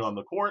sitting on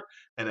the court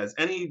and as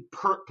any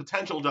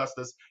potential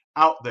justice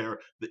out there.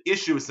 The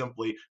issue is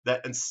simply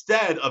that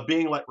instead of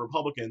being like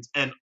Republicans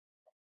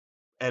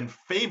and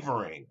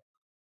favoring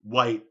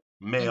white,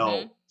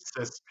 male,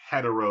 cis,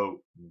 hetero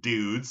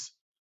dudes,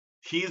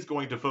 he's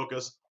going to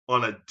focus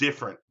on a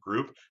different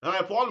group, and I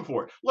applaud him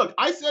for it. Look,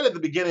 I said at the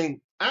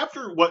beginning,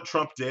 after what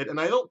Trump did, and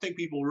I don't think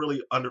people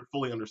really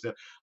fully understand,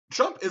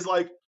 Trump is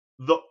like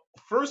the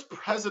first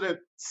president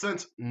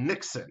since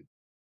Nixon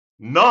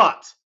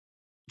not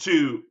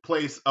to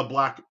place a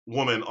black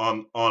woman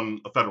on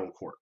a federal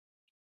court.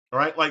 All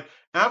right, like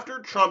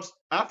after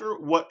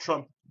what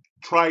Trump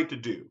tried to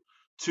do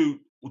to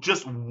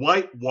just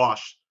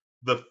whitewash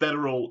the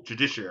federal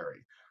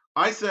judiciary,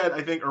 I said,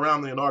 I think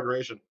around the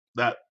inauguration,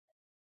 that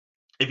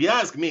if you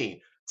ask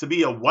me, to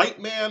be a white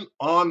man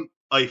on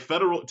a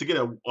federal, to get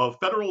a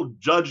federal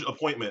judge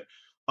appointment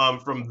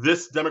from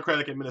this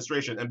Democratic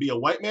administration and be a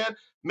white man,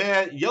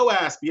 yo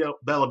ass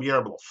better be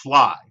able to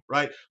fly,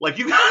 right? Like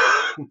you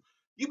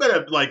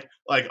better like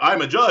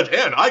I'm a judge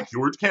and I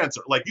cured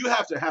cancer. Like you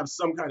have to have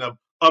some kind of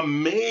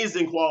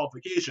amazing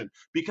qualification,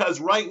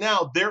 because right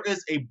now there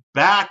is a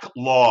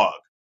backlog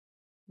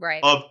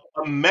of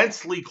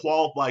immensely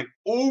qualified,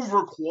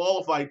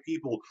 overqualified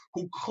people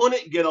who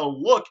couldn't get a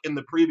look in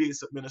the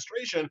previous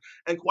administration,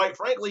 and quite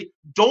frankly,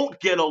 don't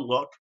get a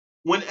look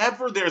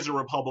whenever there's a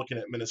Republican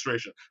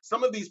administration.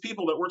 Some of these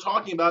people that we're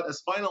talking about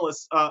as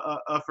finalists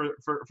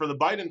for the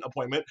Biden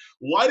appointment,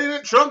 why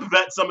didn't Trump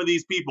vet some of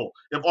these people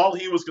if all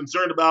he was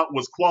concerned about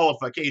was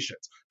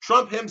qualifications?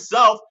 Trump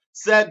himself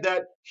said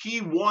that he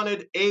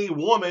wanted a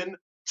woman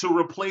to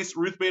replace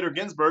Ruth Bader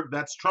Ginsburg.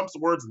 That's Trump's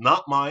words,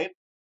 not mine.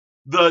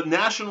 The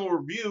National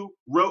Review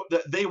wrote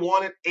that they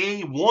wanted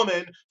a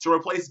woman to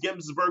replace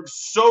Ginsburg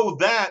so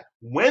that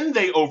when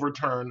they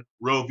overturn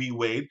Roe v.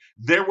 Wade,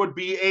 there would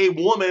be a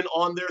woman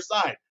on their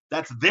side.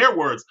 That's their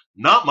words,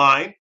 not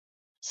mine.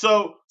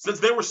 So since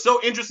they were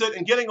so interested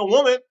in getting a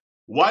woman,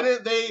 why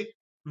didn't they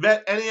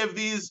vet any of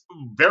these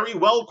very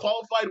well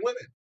qualified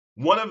women?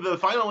 One of the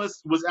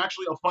finalists was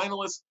actually a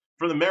finalist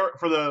for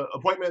the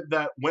appointment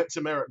that went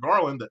to Merrick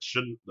Garland, that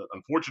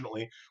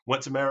unfortunately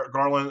went to Merrick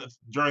Garland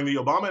during the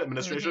Obama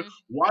administration.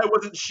 Why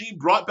wasn't she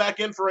brought back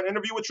in for an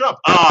interview with Trump?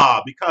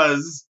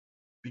 Because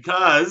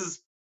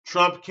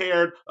Trump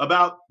cared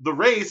about the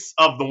race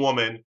of the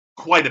woman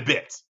quite a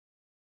bit.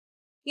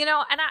 One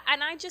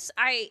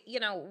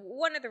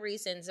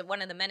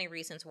of the many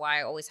reasons why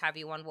I always have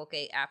you on Woke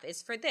AF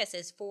is for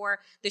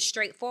the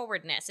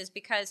straightforwardness, is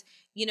because,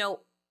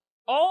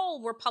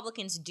 all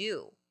Republicans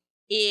do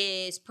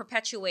is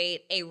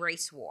perpetuate a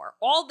race war.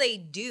 All they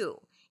do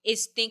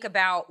is think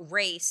about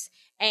race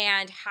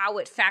and how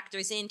it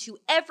factors into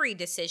every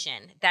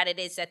decision that it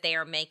is that they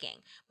are making.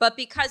 But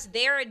because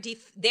their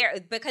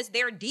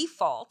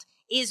default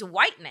is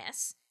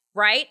whiteness,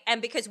 right? And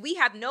because we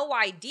have no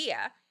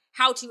idea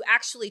how to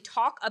actually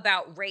talk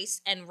about race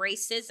and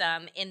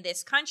racism in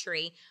this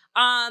country,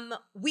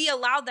 we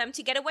allow them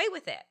to get away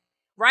with it,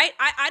 right?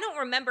 I don't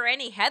remember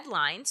any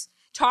headlines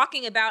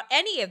talking about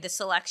any of the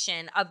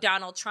selection of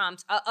Donald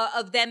Trump's,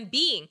 of them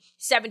being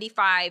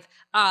 75%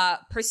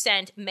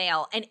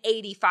 male and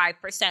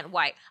 85%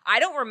 white. I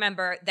don't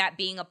remember that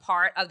being a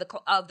part of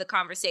the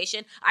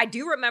conversation. I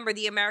do remember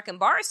the American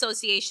Bar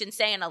Association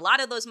saying a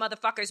lot of those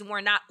motherfuckers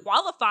were not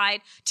qualified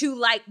to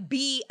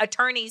be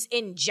attorneys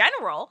in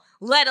general,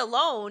 let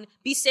alone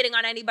be sitting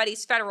on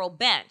anybody's federal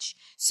bench.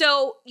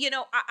 So,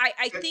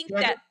 I think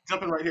that...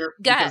 Jumping right here.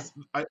 Go ahead.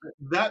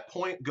 That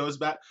point goes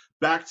back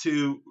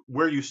to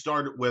where you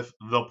started with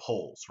the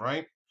polls,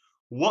 right?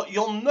 What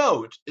you'll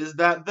note is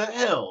that The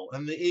Hill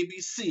and the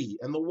ABC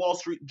and the Wall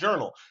Street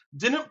Journal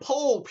didn't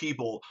poll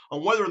people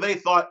on whether they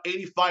thought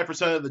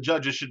 85% of the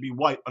judges should be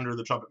white under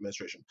the Trump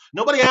administration.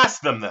 Nobody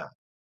asked them that.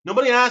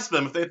 Nobody asked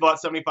them if they thought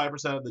 75%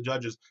 of the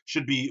judges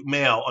should be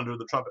male under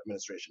the Trump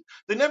administration.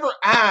 They never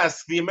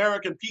asked the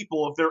American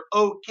people if they're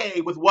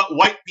okay with what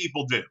white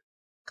people do.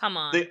 Come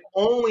on. They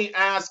only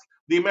ask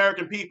the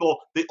American people,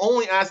 they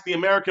only ask the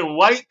American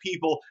white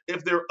people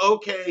if they're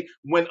okay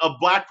when a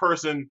black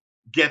person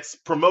gets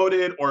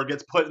promoted or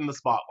gets put in the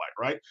spotlight,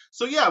 right?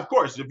 So yeah, of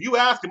course, if you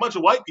ask a bunch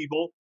of white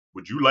people,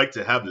 would you like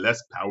to have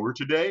less power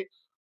today?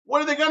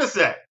 What are they going to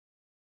say?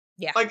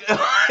 Yeah. Like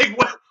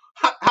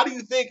how do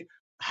you think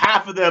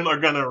half of them are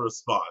going to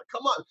respond?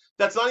 Come on.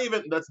 That's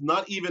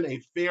not even a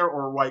fair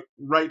or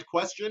right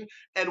question.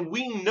 And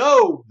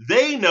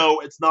they know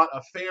it's not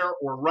a fair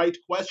or right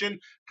question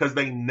because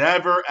they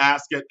never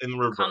ask it in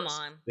reverse. Come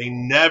on. They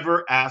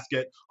never ask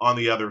it on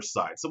the other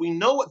side. So we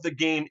know what the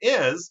game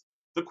is.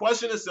 The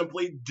question is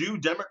simply, do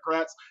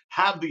Democrats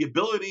have the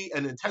ability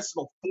and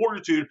intestinal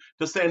fortitude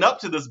to stand up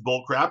to this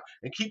bullcrap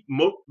and keep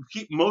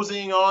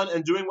moseying on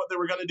and doing what they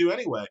were going to do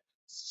anyway?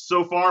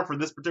 So far for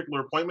this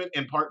particular appointment,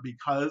 in part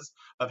because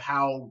of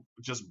how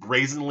just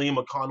brazenly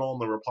McConnell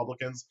and the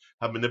Republicans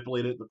have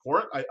manipulated the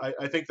court,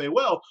 I think they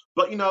will.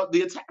 But,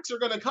 the attacks are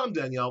going to come,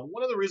 Danielle.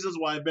 One of the reasons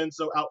why I've been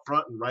so out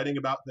front and writing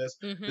about this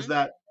is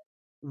that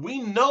we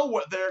know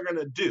what they're going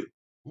to do.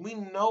 We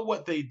know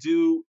what they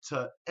do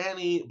to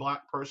any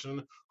black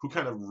person who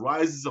kind of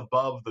rises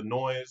above the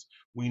noise.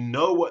 We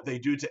know what they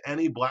do to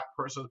any black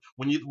person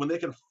when they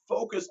can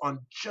focus on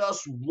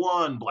just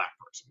one black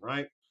person,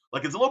 right?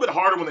 Like, it's a little bit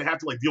harder when they have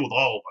to deal with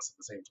all of us at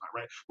the same time,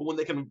 right? But when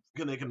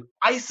they can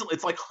isolate,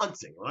 it's like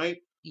hunting, right?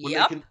 When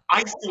they can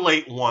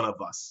isolate one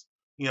of us,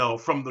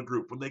 from the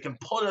group, when they can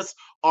put us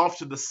off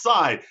to the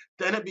side,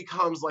 then it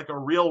becomes like a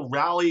real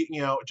rally,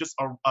 just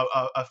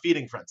a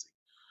feeding frenzy.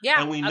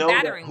 Yeah, and we know a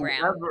battering that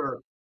ram.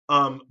 whoever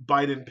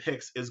Biden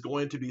picks is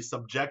going to be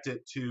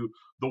subjected to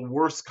the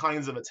worst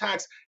kinds of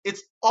attacks.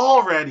 It's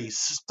already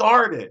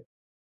started.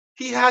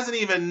 He hasn't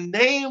even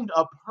named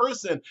a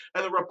person,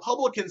 and the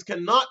Republicans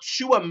cannot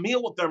chew a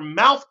meal with their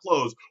mouth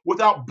closed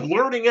without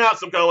blurting out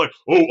some kind of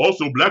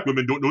also black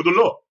women don't know the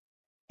law.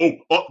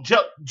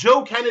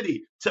 John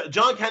Kennedy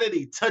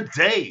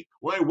today,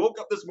 when I woke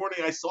up this morning,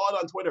 I saw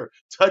it on Twitter,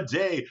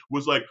 today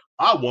was like,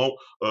 I want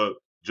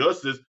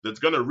justice that's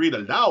going to read a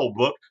Lau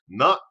book,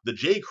 not the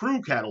J.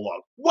 Crew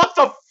catalog. What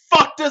the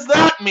fuck does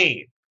that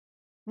mean?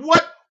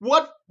 What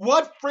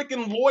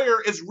freaking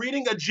lawyer is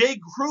reading a J.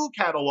 Crew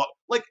catalog?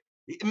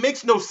 It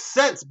makes no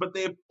sense, but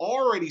they've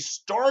already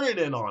started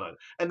in on it,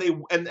 and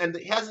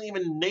it hasn't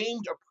even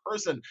named a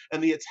person,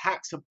 and the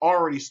attacks have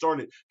already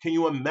started. Can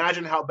you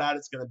imagine how bad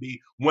it's going to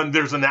be when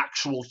there's an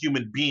actual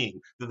human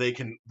being that they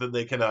can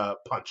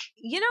punch?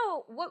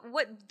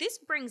 What this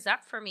brings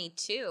up for me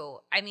too.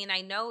 I mean,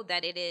 I know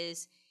that it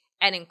is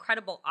an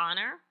incredible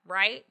honor,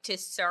 right, to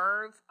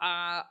serve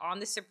on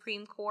the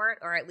Supreme Court,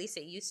 or at least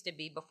it used to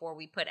be before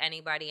we put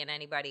anybody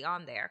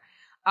on there.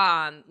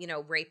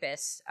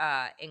 Rapists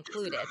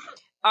included.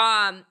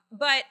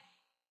 But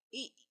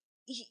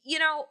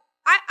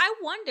I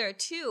wonder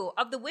too,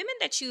 of the women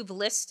that you've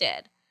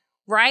listed,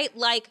 right?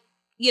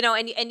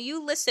 And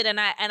you listed,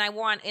 and I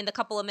want in the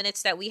couple of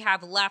minutes that we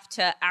have left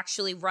to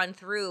actually run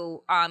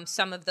through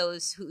some of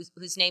those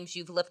whose names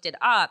you've lifted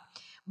up.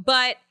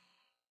 But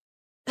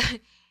there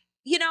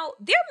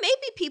may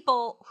be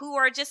people who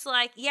are just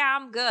like, yeah,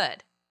 I'm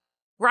good.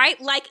 Right?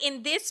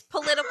 In this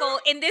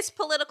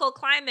political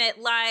climate,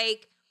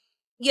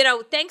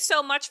 thanks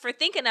so much for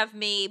thinking of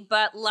me,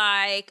 but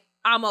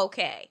I'm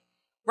okay.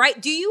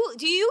 Right? Do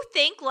you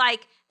think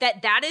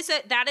that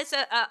is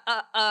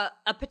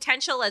a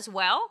potential as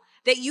well,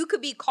 that you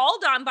could be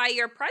called on by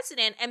your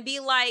president and be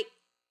like,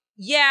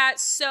 yeah,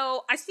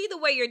 so I see the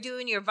way you're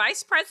doing your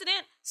vice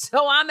president,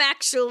 so I'm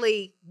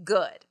actually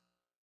good.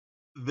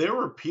 There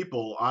were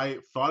people I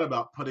thought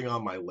about putting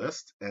on my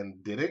list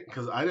and didn't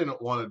because I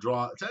didn't want to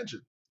draw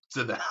attention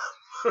to them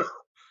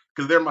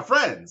because they're my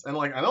friends, and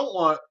I don't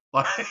want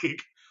I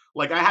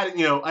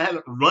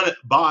hadn't run it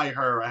by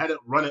her. I hadn't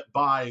run it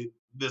by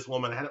this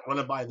woman. I hadn't run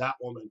it by that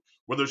woman,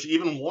 whether she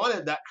even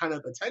wanted that kind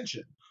of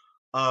attention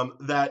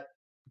that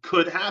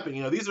could happen.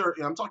 These are,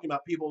 I'm talking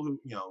about people who,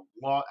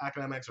 law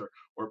academics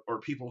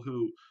or people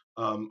who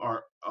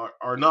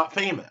are not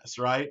famous,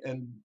 right?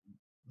 And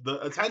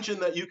the attention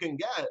that you can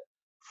get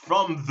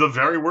from the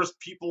very worst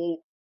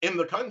people in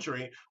the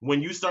country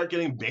when you start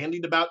getting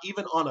bandied about,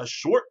 even on a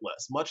short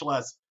list, much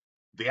less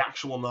the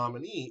actual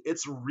nominee,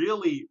 it's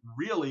really,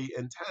 really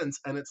intense,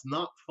 and it's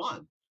not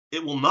fun.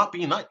 It will not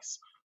be nice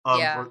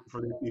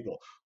for these people.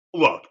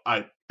 Look,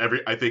 I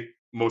think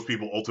most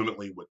people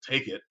ultimately would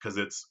take it because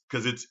it's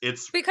because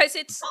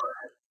it's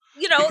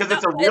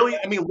a really,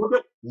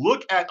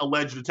 look at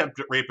alleged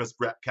attempted rapist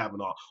Brett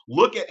Kavanaugh.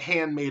 Look at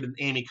handmaiden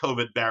Amy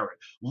Covid Barrett.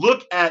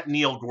 Look at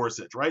Neil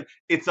Gorsuch, right?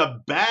 It's a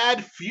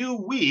bad few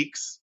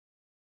weeks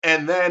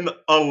and then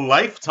a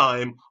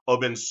lifetime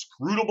of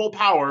inscrutable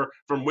power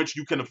from which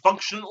you can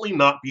functionally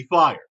not be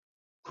fired.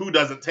 Who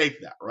doesn't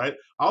take that, right?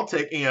 I'll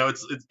take,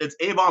 it's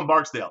Avon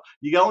Barksdale.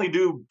 You can only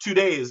do 2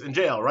 days in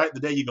jail, right? The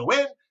day you go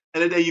in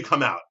and the day you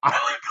come out.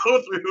 I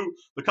go through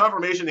the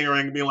confirmation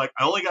hearing and being like,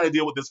 I only got to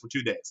deal with this for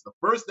 2 days. The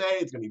first day,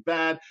 it's going to be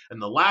bad,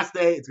 and the last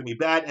day, it's going to be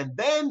bad, and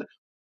then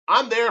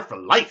I'm there for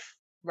life.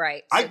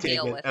 Right. I So take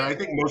deal it, with and I it.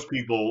 think most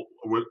people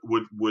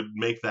would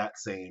make that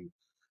same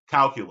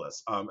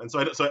calculus. And so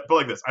I feel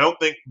like this. I don't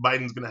think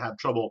Biden's going to have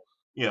trouble,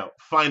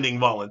 finding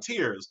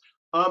volunteers.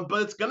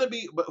 But it's going to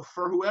be, but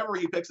for whoever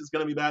he picks, it's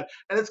going to be bad,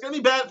 and it's going to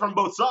be bad from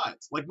both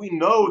sides. Like, we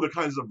know the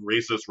kinds of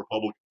racist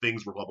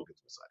things Republicans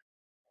will say.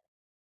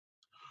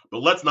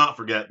 But let's not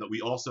forget that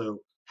we also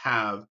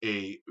have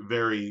a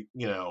very,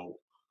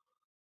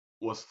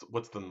 what's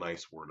the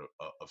nice word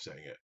of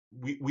saying it?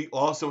 We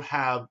also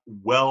have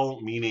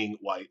well-meaning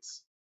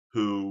whites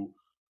who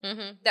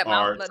That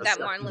are Martin Luther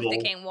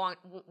susceptible, King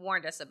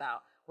warned us about.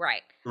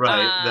 Right. right?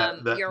 That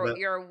that that Your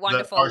that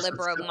wonderful are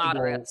liberal susceptible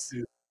moderates.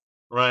 to,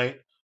 right?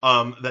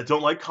 That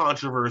don't like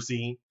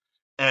controversy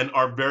and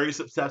are very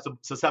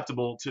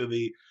susceptible to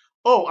the,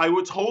 oh, I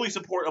would totally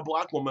support a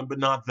black woman, but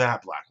not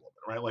that black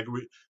woman,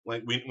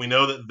 right? We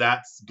know that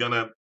that's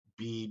gonna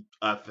be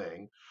a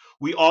thing.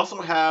 We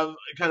also have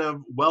kind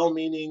of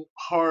well-meaning,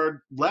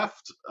 hard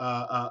left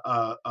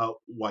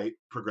white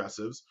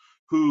progressives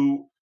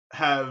who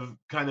have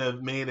kind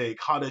of made a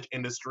cottage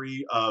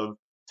industry of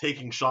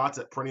taking shots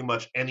at pretty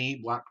much any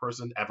black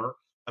person ever.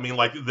 I mean,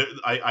 like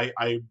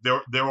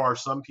there are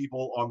some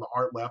people on the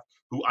hard left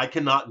who I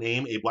cannot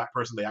name a black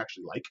person they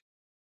actually like,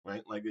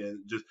 right? Like,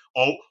 just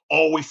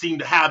always seem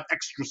to have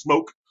extra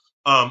smoke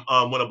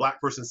when a black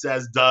person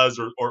says, does,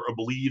 or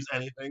believes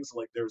anything. So,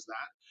 like, there's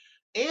that.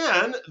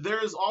 And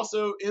there's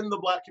also in the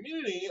black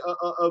community,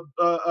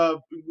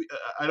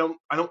 I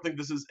don't think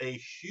this is a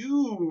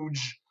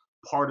huge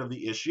part of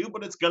the issue,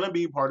 but it's going to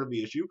be part of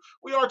the issue.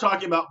 We are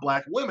talking about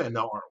black women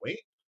now, aren't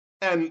we?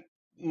 And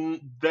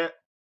that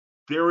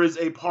there is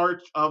a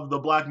part of the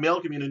black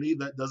male community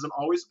that doesn't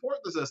always support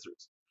the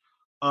sisters.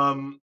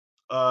 Um,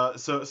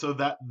 so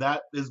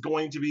that is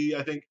going to be,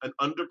 I think, an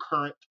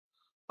undercurrent,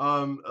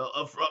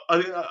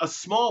 a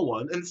small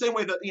one, in the same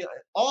way that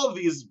all of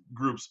these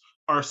groups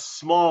are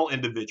small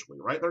individually,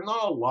 right? There are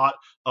not a lot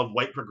of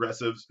white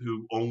progressives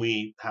who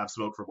only have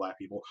smoke for black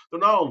people. There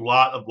are not a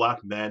lot of black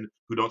men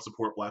who don't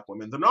support black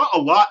women. There are not a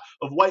lot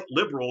of white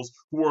liberals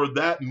who are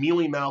that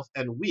mealy-mouthed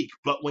and weak.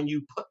 But when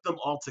you put them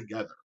all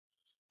together,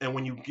 and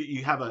when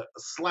you have a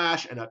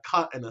slash and a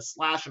cut and a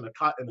slash and a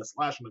cut and a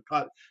slash and a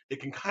cut,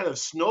 it can kind of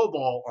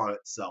snowball on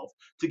itself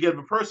to give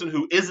a person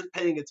who isn't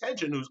paying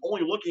attention, who's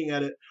only looking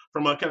at it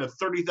from a kind of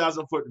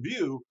 30,000-foot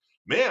view,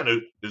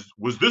 man,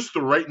 was this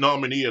the right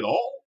nominee at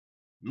all?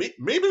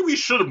 Maybe we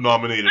should have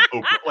nominated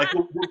Oprah. Like,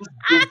 we'll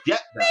get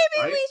that, Maybe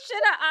right? we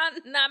should have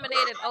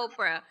nominated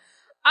Oprah.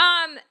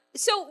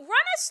 So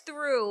run us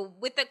through,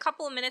 with the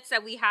couple of minutes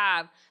that we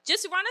have,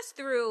 just run us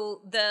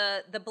through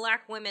the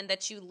black women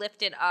that you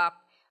lifted up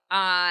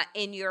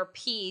in your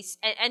piece,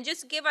 and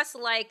just give us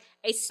like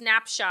a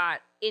snapshot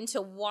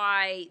into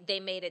why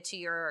they made it to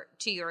your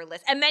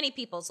list, and many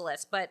people's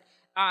list, but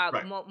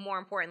Right. more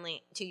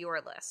importantly, to your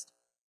list.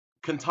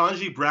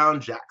 Ketanji Brown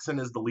Jackson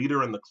is the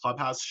leader in the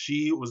clubhouse.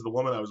 She was the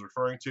woman I was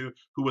referring to,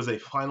 who was a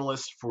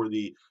finalist for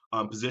the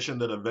position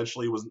that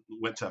eventually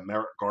went to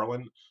Merrick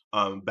Garland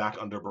back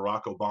under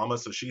Barack Obama.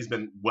 So she's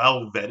been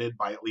well vetted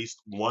by at least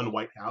one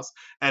White House,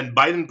 and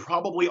Biden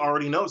probably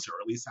already knows her,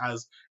 or at least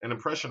has an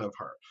impression of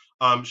her.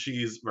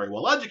 She's very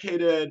well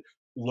educated,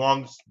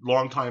 long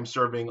time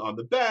serving on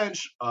the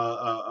bench,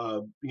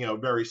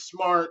 very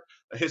smart,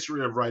 a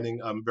history of writing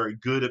very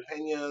good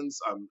opinions.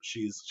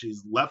 She's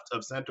left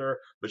of center,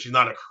 but she's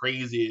not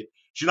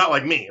she's not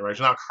like me, right?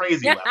 She's not a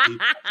crazy lefty.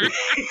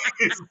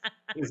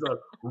 she's a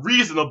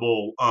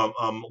reasonable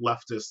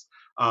leftist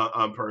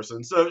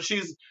person. So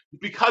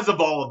because of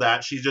all of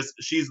that, she's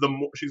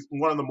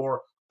one of the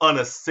more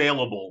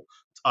unassailable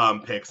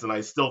picks, and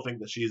I still think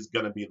that she's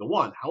going to be the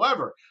one.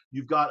 However,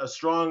 you've got a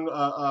strong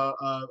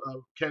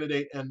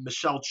candidate in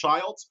Michelle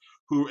Childs,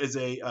 who is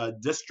a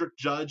district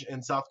judge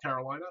in South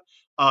Carolina.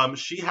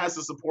 She has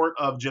the support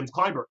of James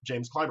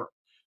Clyburn.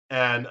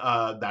 And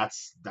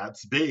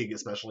that's big,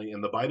 especially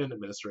in the Biden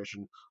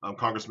administration.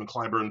 Congressman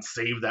Clyburn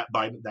saved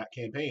that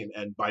campaign,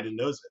 and Biden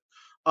knows it.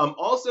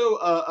 Also,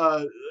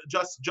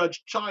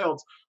 Judge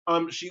Childs,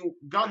 she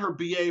got her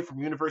BA from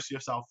University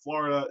of South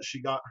Florida.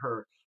 She got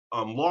her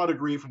law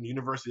degree from the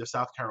University of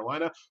South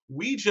Carolina.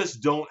 We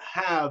just don't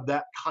have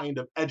that kind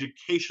of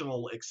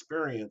educational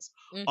experience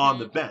on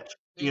the bench.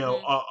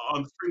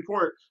 On the Supreme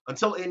Court,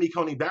 until Amy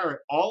Coney Barrett,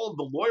 all of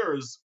the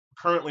lawyers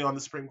currently on the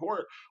Supreme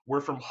Court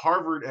were from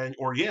Harvard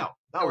or Yale.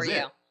 That was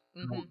it.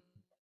 Mm-hmm.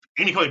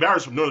 Amy Coney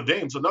Barrett's from Notre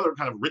Dame, so another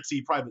kind of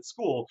ritzy private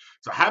school.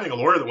 So having a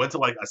lawyer that went to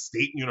like a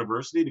state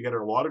university to get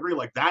her law degree,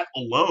 like that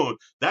alone,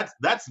 that's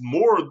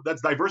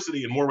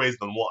diversity in more ways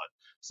than one.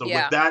 So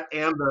with that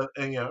and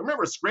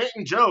remember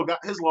Scranton Joe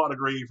got his law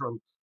degree from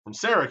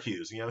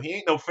Syracuse. He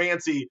ain't no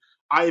fancy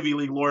Ivy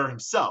League lawyer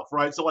himself,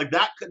 right? So like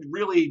that could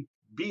really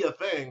be a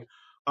thing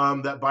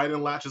that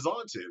Biden latches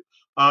onto.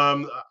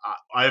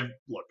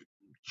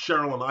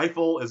 Sherrilyn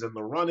Ifill is in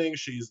the running.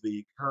 She's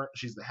the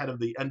head of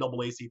the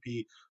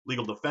NAACP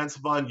Legal Defense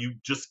Fund. You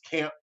just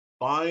can't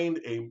find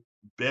a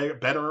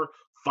better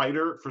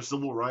fighter for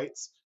civil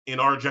rights in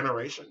our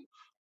generation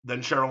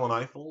than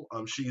Sherrilyn Ifill.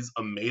 She's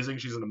amazing.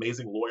 She's an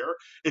amazing lawyer.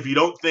 If you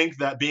don't think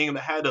that being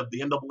the head of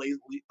the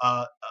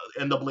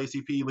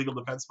NAACP Legal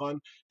Defense Fund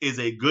is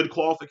a good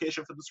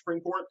qualification for the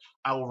Supreme Court,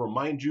 I will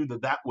remind you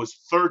that that was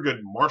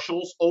Thurgood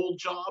Marshall's old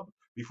job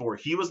before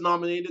he was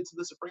nominated to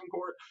the Supreme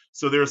Court.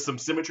 So there's some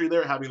symmetry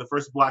there, having the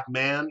first black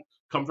man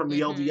come from the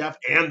LDF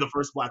and the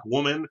first black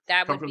woman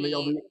come from the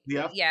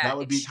LDF. Yeah, that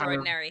would be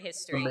extraordinary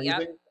history. amazing.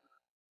 Yep.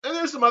 And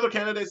there's some other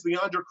candidates.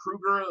 Leandra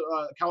Kruger,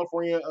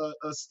 California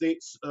state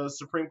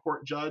Supreme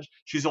Court judge.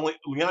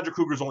 Leandra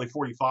Kruger's only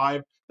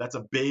 45. That's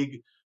a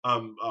big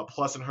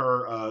plus in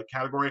her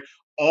category.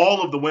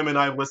 All of the women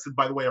I've listed,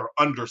 by the way, are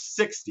under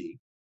 60,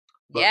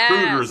 but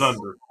Kruger's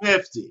under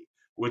 50,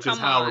 which is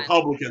how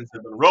Republicans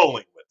have been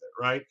rolling with it,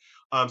 right?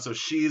 So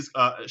she's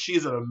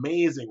an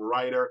amazing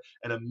writer,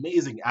 an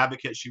amazing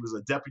advocate. She was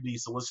a deputy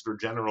solicitor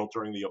general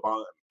during the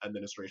Obama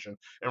administration,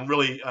 and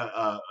really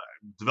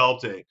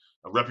developed a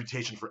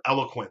reputation for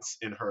eloquence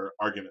in her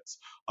arguments,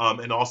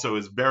 and also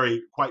is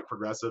quite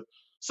progressive.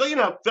 So you're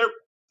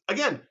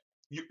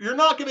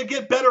not going to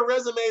get better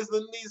resumes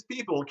than these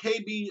people.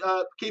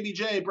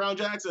 KBJ, Brown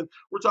Jackson.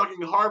 We're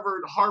talking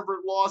Harvard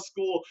Law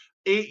School,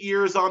 8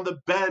 years on the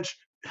bench,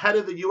 head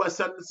of the U.S.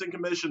 Sentencing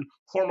Commission,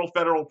 former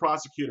federal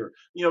prosecutor.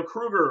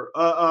 Kruger,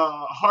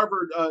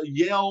 Harvard,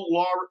 Yale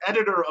Law,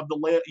 editor of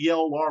the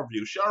Yale Law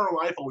Review.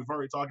 Sherrilyn Ifill, we've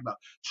already talked about.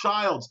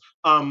 Childs,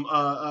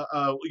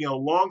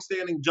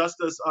 longstanding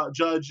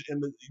judge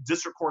in the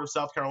District Court of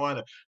South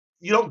Carolina.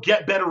 You don't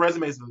get better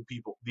resumes than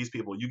these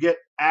people. You get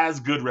as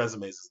good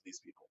resumes as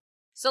these people.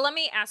 So let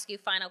me ask you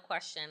final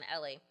question,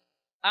 Ellie.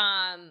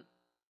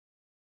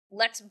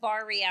 Let's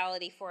bar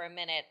reality for a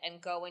minute and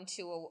go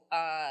into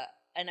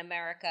an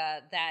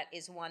America that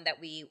is one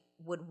that we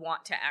would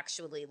want to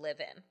actually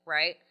live in,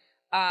 right?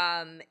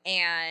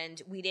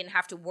 And we didn't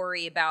have to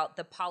worry about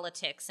the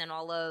politics and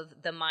all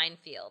of the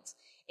minefields.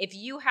 If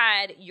you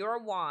had your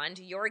wand,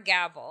 your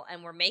gavel,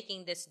 and were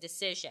making this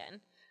decision,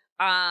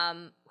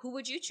 who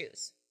would you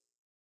choose?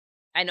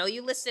 I know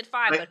you listed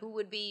 5, but who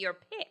would be your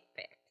pick?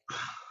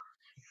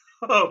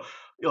 Oh,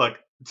 look,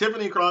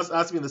 Tiffany Cross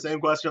asked me the same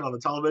question on the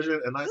television,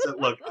 and I said,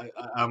 look,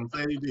 I'm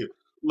saying to you,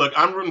 look,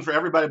 I'm rooting for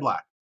everybody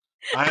black.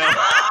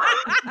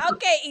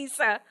 Okay,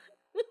 Issa.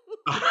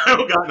 I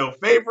don't got no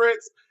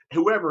favorites.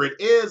 Whoever it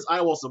is,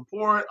 I will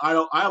support. I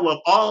love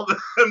all of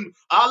them.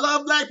 I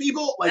love black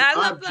people. Like I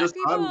love black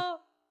people.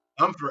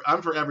 I'm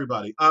for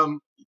everybody.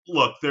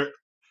 Look,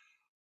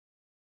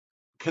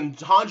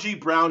 Ketanji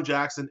Brown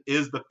Jackson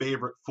is the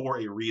favorite for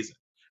a reason.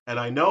 And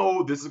I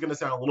know this is going to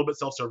sound a little bit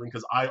self-serving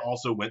because I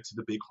also went to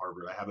the big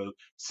Harvard. I have a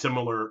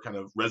similar kind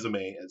of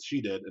resume as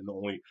she did, and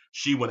only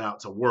she went out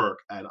to work,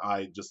 and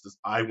I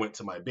went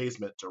to my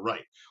basement to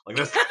write. Like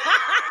that's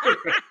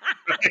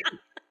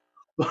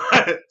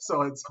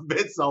so it's a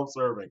bit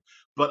self-serving.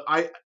 But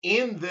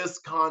in this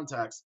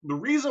context, the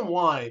reason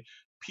why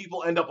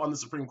people end up on the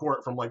Supreme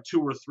Court from like 2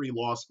 or 3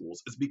 law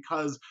schools is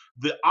because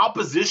the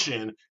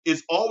opposition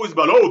is always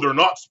about, they're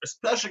not,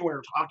 especially when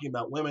you're talking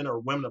about women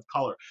or women of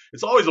color.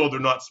 It's always, they're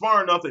not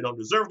smart enough, they don't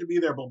deserve to be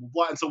there, blah, blah,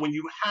 blah. And so when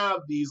you have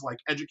these like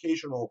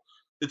educational,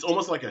 it's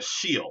almost like a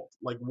shield.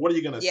 Like, what are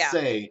you going to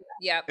say?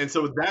 Yeah. And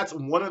so that's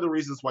one of the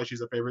reasons why she's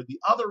a favorite. The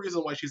other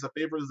reason why she's a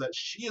favorite is that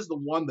she is the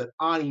one that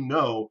I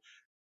know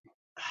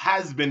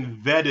has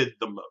been vetted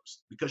the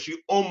most because she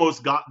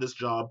almost got this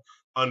job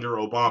under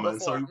Obama.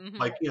 Before. And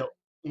so,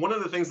 one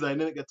of the things that I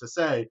didn't get to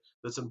say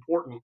that's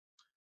important,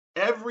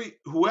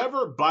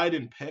 whoever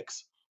Biden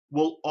picks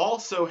will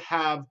also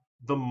have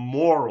the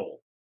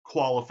moral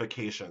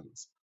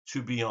qualifications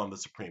to be on the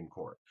Supreme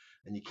Court.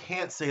 And you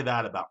can't say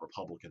that about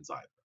Republicans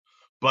either.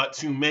 But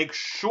to make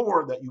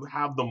sure that you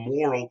have the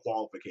moral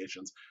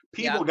qualifications,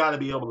 people got to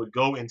be able to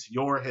go into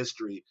your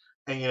history.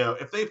 And,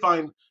 if they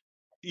find,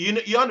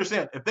 you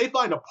understand, if they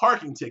find a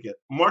parking ticket,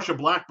 Marsha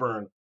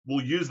Blackburn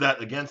will use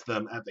that against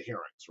them at the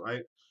hearings,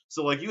 right?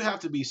 So, like, you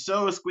have to be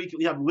so squeaky.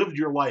 You have lived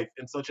your life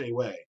in such a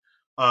way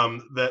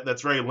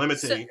that's very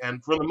limiting.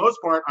 And for the most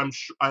part,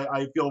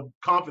 I feel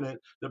confident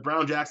that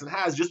Brown Jackson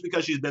has, just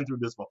because she's been through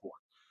this before.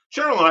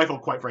 Sherrilyn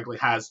Ifill, quite frankly,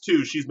 has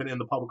too. She's been in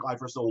the public eye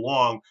for so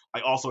long.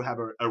 I also have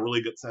a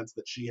really good sense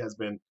that she has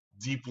been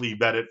deeply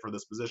vetted for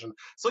this position.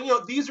 So,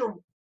 these are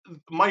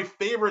my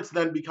favorites.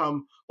 Then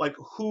become like,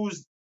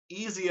 who's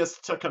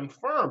easiest to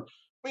confirm?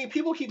 I mean,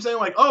 people keep saying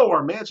like,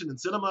 are Manchin and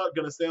Sinema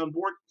going to stay on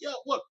board? Yeah,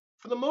 look,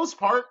 for the most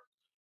part,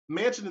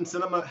 Manchin and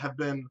Sinema have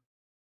been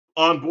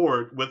on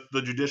board with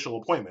the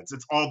judicial appointments.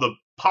 It's all the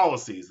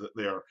policies that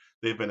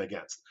they've been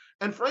against.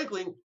 And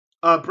frankly,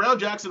 Brown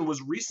Jackson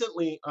was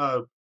recently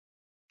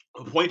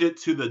appointed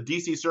to the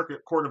D.C.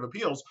 Circuit Court of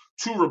Appeals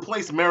to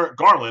replace Merrick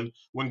Garland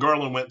when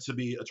Garland went to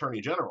be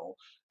Attorney General.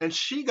 And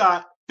she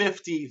got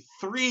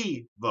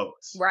 53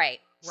 votes. Right.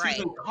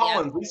 Susan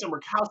Collins, Lisa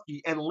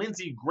Murkowski, and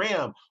Lindsey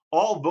Graham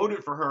all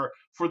voted for her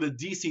for the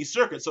D.C.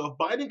 Circuit. So if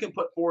Biden can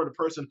put forward a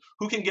person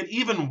who can get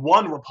even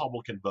one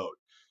Republican vote,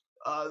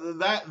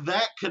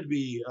 that could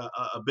be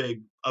a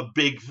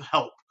big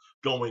help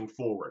going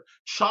forward.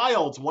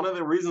 Childs, one of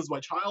the reasons why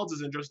Childs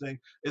is interesting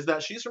is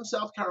that she's from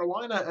South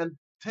Carolina, and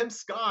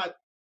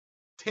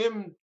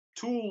Tim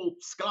Tool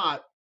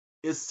Scott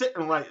is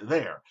sitting right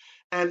there.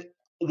 And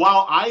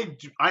while I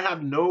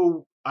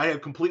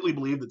have completely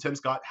believed that Tim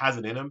Scott has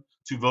it in him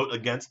to vote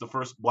against the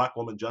first black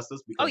woman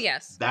justice, because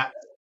yes,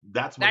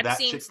 that's what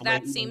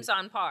that seems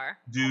on par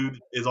dude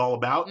is all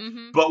about.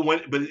 Mm-hmm.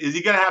 But is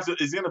he gonna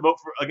vote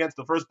against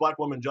the first black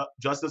woman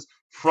justice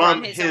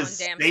from his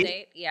own damn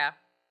state? Yeah.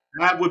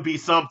 That would be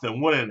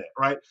something, wouldn't it?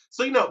 Right.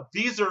 So,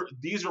 these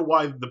are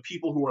why the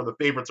people who are the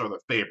favorites are the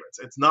favorites.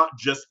 It's not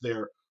just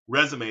their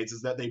resumes,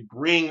 is that they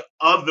bring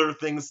other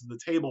things to the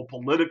table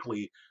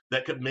politically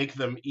that could make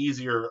them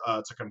easier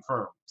to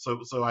confirm. So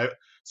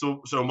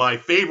my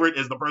favorite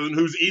is the person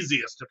who's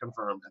easiest to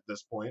confirm at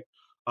this point,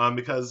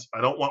 because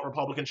I don't want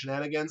Republican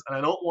shenanigans, and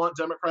I don't want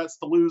Democrats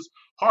to lose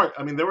heart.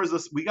 I mean,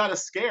 we got a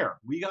scare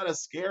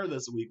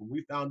this week when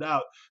we found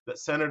out that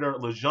Senator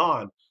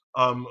Lejeune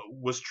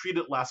was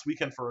treated last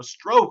weekend for a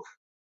stroke.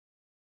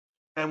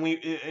 And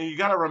you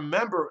got to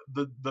remember,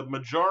 the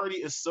majority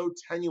is so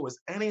tenuous.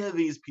 Any of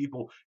these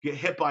people get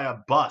hit by a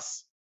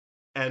bus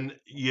and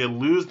you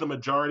lose the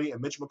majority,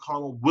 and Mitch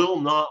McConnell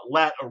will not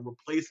let a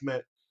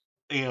replacement,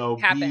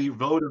 be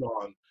voted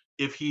on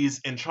if he's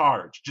in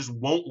charge. Just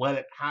won't let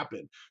it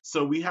happen.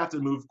 So we have to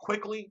move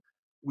quickly.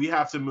 We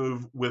have to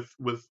move with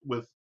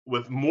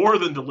more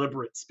than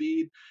deliberate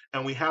speed,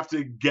 and we have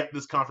to get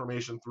this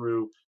confirmation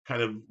through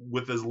kind of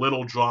with as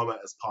little drama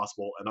as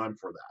possible, and I'm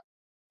for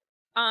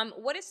that.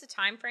 What is the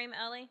time frame,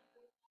 Ellie?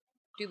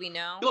 Do we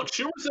know? Look,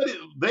 Schumer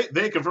said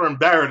they confirmed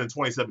Barrett in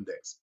 27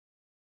 days.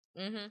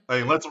 Mm-hmm.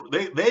 I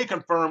mean, they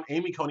confirmed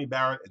Amy Coney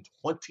Barrett in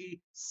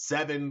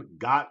 27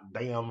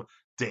 goddamn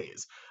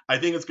days. I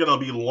think it's going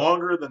to be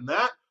longer than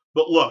that.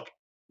 But look,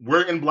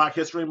 we're in Black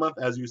History Month,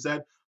 as you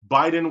said.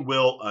 Biden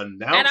will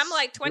announce, and I'm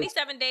like,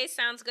 27 days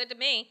sounds good to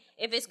me.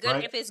 If it's good,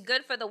 right? If it's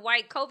good for the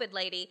white COVID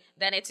lady,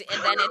 then it's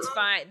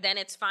fine. Then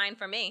it's fine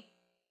for me.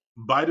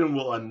 Biden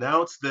will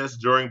announce this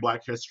during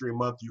Black History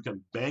Month. You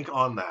can bank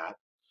on that.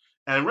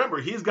 And remember,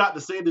 he's got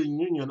the State of the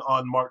Union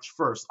on March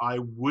 1st. I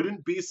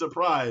wouldn't be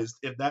surprised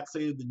if that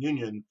State of the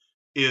Union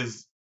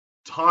is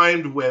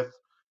timed with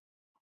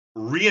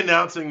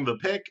re-announcing the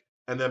pick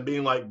and then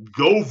being like,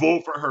 go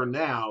vote for her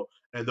now.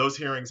 And those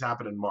hearings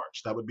happen in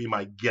March. That would be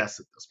my guess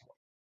at this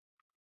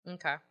point.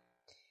 Okay.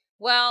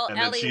 Well, and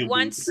Ellie, then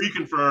once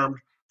reconfirmed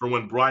for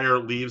when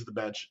Breyer leaves the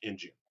bench in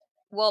June.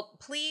 Well,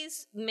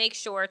 please make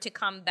sure to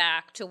come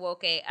back to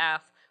Woke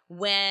AF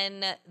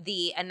when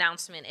the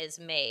announcement is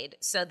made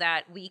so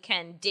that we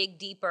can dig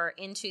deeper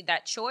into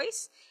that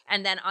choice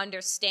and then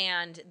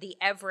understand the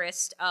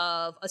Everest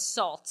of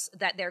assaults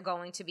that they're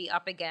going to be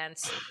up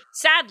against,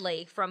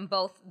 sadly, from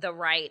both the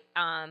right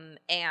and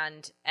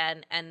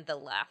the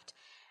left.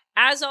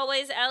 As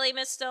always, Ellie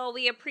Mistel,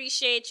 we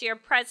appreciate your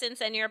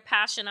presence and your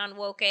passion on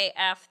Woke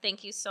AF.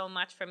 Thank you so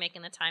much for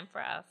making the time for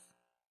us.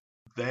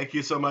 Thank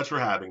you so much for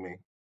having me.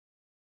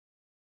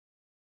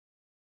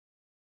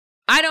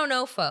 I don't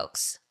know,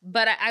 folks,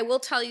 but I will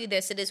tell you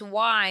this. It is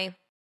why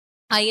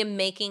I am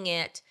making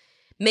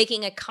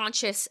a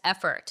conscious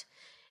effort.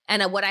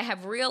 And what I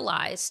have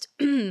realized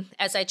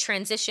as I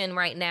transition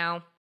right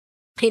now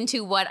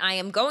into what I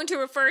am going to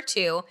refer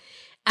to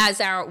as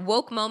our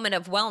woke moment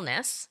of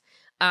wellness,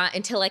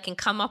 until I can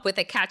come up with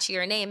a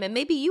catchier name. And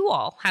maybe you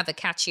all have a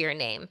catchier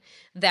name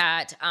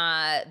that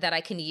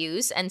I can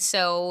use. And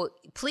so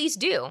please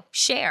do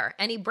share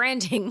any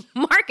branding,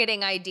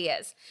 marketing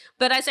ideas.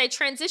 But as I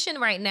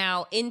transition right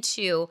now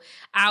into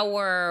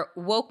our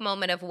woke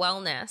moment of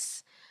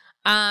wellness,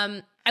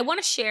 I want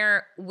to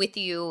share with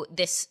you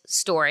this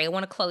story. I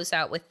want to close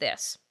out with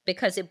this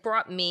because it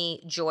brought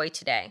me joy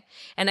today.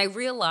 And I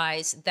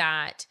realized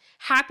that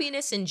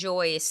happiness and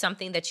joy is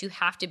something that you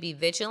have to be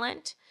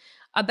vigilant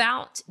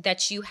about,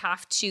 that you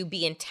have to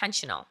be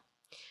intentional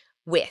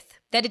with,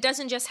 that it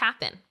doesn't just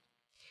happen,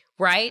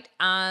 right?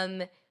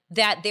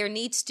 That there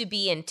needs to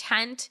be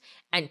intent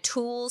and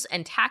tools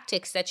and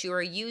tactics that you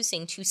are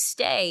using to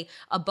stay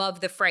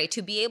above the fray,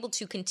 to be able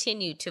to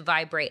continue to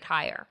vibrate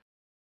higher.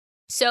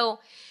 So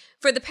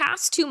for the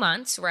past 2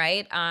 months,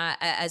 right,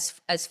 as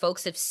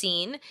folks have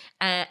seen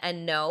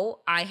and know,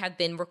 I have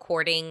been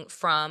recording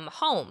from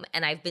home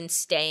and I've been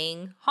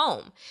staying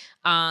home.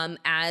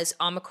 As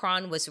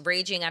Omicron was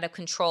raging out of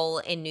control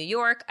in New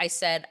York, I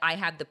said I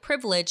had the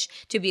privilege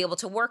to be able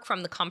to work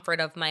from the comfort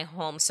of my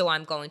home, so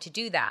I'm going to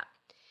do that.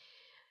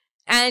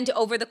 And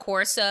over the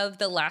course of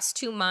the last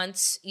 2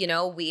 months,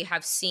 we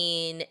have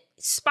seen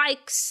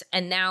spikes,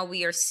 and now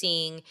we are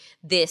seeing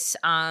this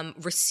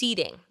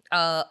receding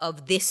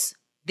of this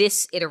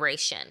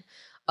iteration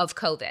of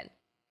COVID.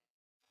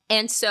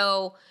 And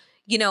so,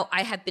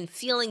 I have been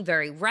feeling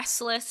very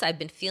restless. I've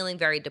been feeling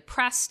very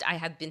depressed. I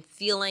have been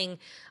feeling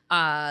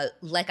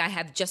like I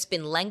have just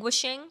been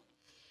languishing.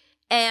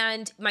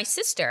 And my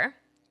sister,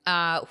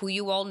 who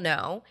you all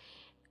know,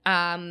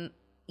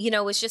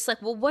 was just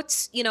like, well,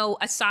 what's,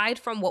 aside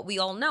from what we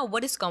all know,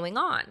 what is going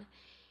on?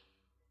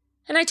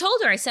 And I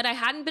told her, I said I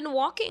hadn't been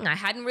walking. I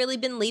hadn't really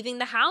been leaving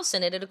the house.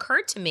 And it had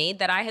occurred to me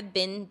that I had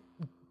been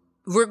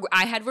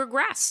I had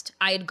regressed.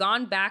 I had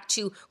gone back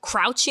to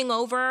crouching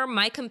over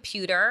my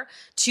computer,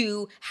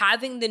 to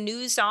having the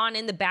news on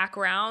in the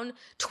background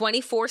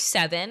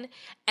 24/7,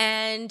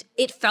 and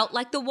it felt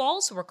like the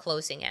walls were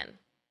closing in.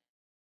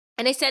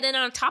 And I said, and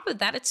on top of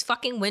that, it's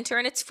fucking winter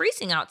and it's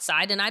freezing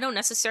outside, and I don't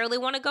necessarily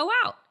want to go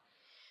out.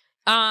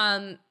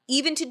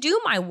 Even to do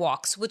my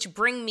walks, which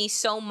bring me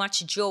so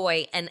much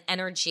joy and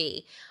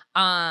energy.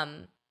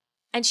 And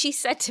she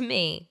said to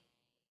me,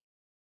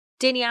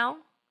 Danielle,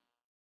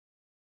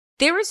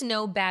 there is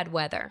no bad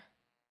weather.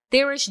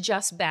 There is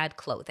just bad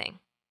clothing.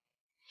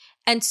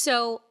 And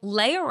so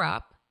layer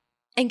up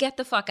and get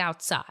the fuck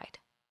outside.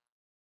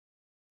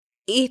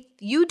 If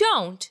you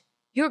don't,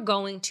 you're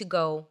going to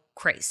go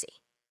crazy.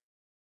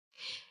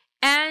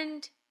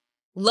 And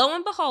lo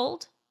and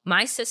behold,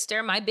 my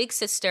big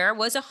sister,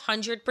 was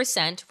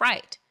 100%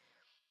 right.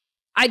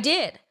 I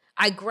did.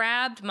 I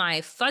grabbed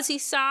my fuzzy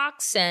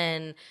socks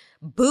and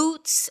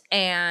boots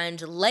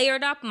and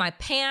layered up my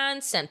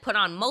pants and put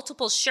on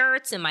multiple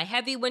shirts and my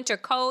heavy winter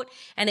coat.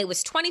 And it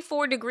was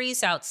 24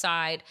 degrees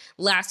outside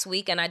last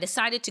week, and I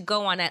decided to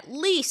go on at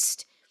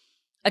least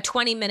a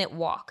 20-minute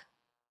walk.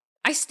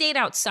 I stayed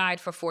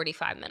outside for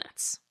 45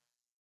 minutes.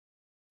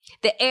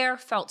 The air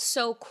felt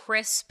so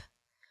crisp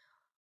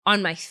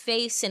on my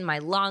face and my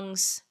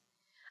lungs.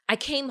 I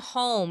came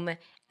home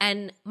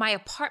and my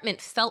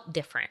apartment felt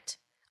different.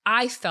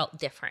 I felt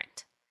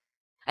different.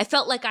 I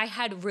felt like I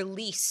had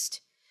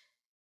released,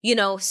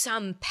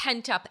 some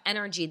pent-up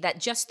energy, that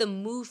just the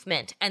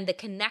movement and the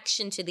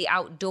connection to the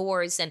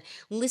outdoors and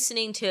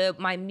listening to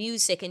my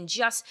music and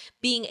just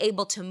being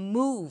able to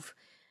move.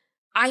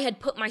 I had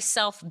put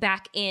myself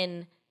back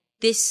in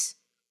this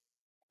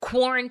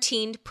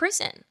quarantined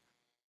prison,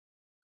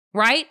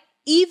 right?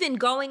 Even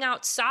going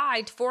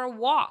outside for a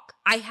walk,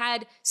 I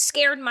had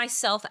scared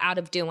myself out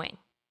of doing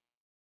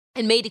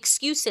and made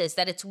excuses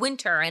that it's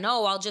winter and,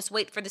 I'll just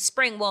wait for the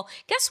spring. Well,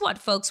 guess what,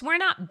 folks? We're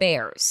not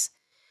bears.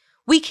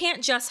 We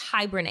can't just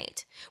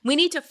hibernate. We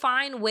need to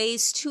find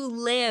ways to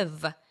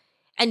live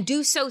and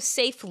do so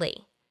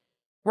safely,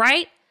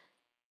 right?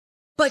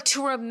 But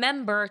to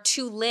remember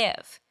to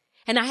live.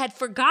 And I had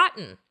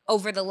forgotten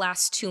over the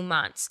last 2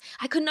 months.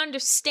 I couldn't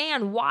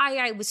understand why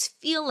I was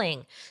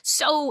feeling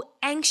so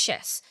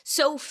anxious,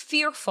 so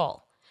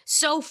fearful,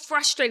 so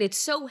frustrated,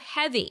 so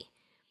heavy.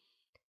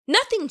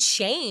 Nothing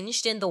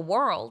changed in the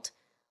world,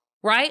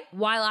 right?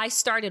 While I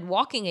started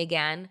walking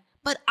again,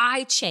 but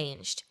I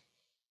changed.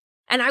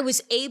 And I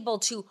was able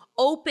to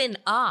open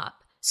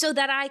up so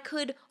that I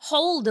could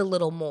hold a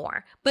little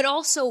more, but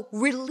also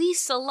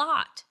release a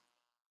lot.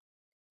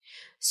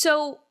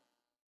 So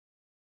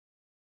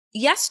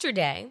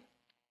yesterday,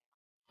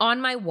 on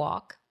my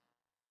walk,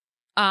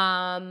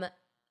 I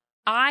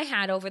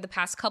had over the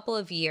past couple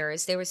of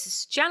years, there was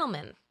this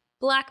gentleman,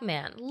 black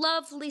man,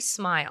 lovely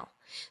smile,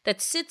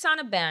 that sits on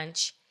a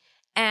bench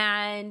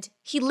and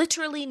he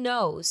literally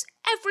knows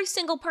every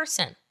single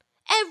person.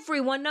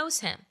 Everyone knows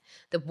him.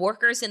 The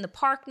workers in the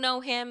park know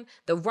him,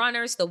 the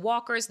runners, the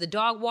walkers, the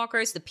dog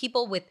walkers, the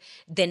people with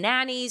the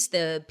nannies,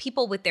 the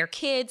people with their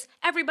kids,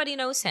 everybody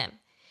knows him.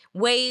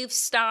 Waves,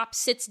 stops,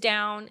 sits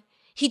down.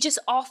 He just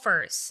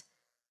offers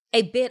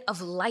a bit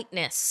of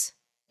lightness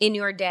in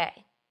your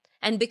day.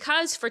 And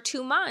because for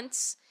 2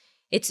 months,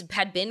 it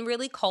had been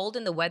really cold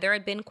and the weather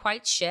had been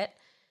quite shit,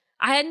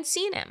 I hadn't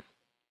seen him.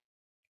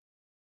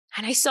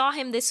 And I saw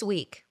him this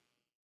week.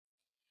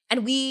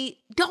 And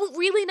we don't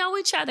really know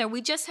each other.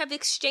 We just have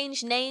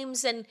exchanged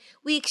names and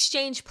we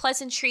exchange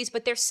pleasantries,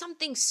 but there's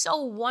something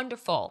so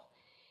wonderful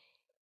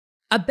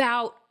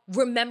about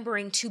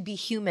remembering to be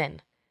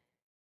human,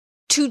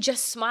 to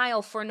just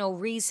smile for no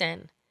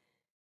reason,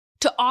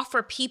 to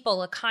offer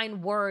people a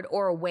kind word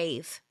or a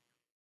wave.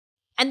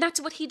 And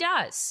that's what he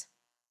does.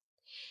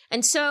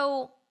 And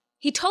so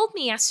he told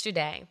me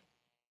yesterday,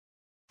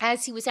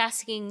 as he was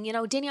asking,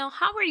 Danielle,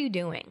 how are you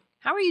doing?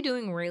 How are you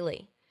doing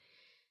really?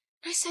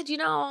 I said,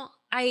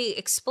 I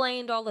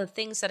explained all the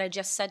things that I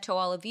just said to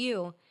all of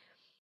you.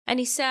 And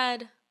he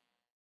said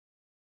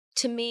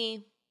to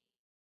me,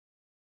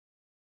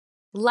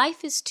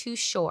 life is too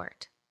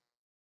short.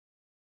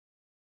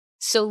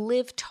 So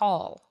live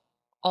tall,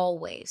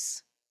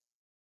 always.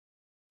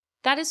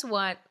 That is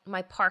what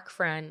my park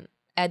friend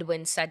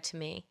Edwin said to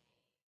me.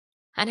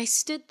 And I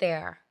stood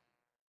there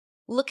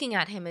looking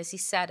at him as he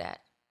said it.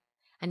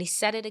 And he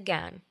said it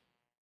again.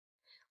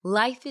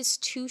 Life is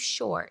too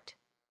short.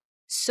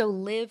 So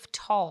live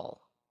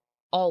tall,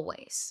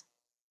 always.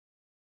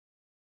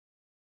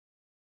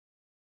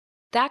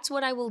 That's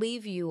what I will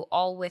leave you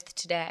all with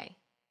today.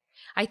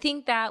 I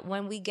think that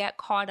when we get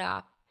caught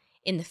up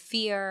in the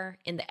fear,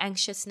 in the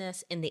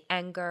anxiousness, in the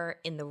anger,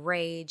 in the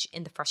rage,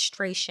 in the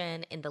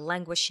frustration, in the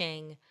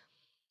languishing,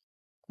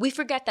 we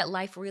forget that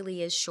life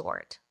really is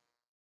short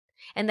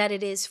and that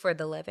it is for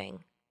the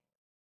living.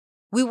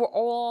 We were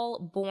all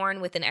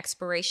born with an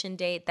expiration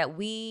date that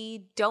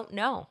we don't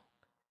know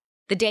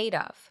the date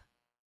of.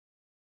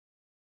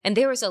 And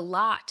there is a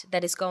lot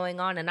that is going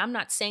on, and I'm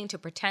not saying to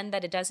pretend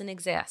that it doesn't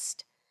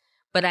exist,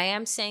 but I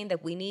am saying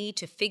that we need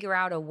to figure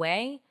out a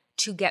way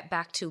to get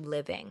back to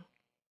living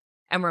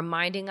and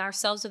reminding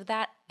ourselves of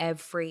that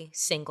every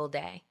single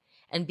day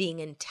and being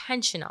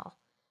intentional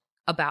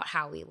about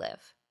how we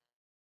live.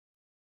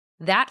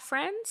 That,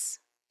 friends,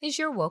 is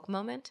your woke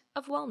moment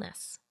of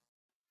wellness.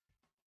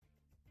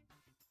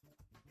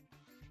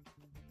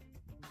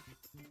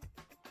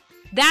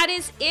 That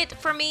is it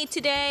for me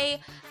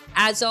today.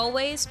 As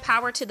always,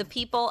 power to the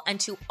people, and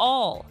to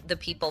all the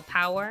people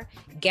power.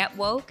 Get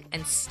woke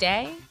and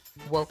stay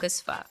woke as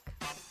fuck.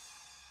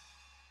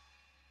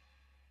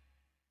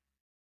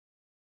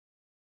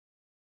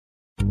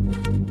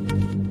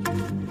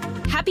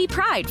 Happy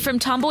Pride from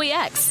Tomboy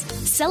X,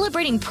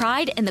 celebrating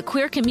pride and the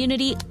queer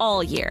community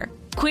all year.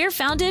 Queer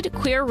founded,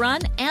 queer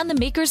run, and the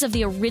makers of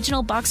the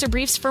original boxer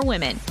briefs for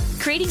women,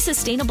 creating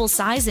sustainable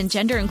size and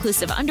gender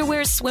inclusive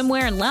underwear,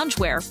 swimwear, and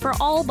loungewear for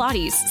all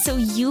bodies so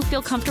you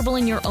feel comfortable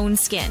in your own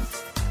skin.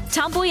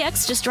 Tomboy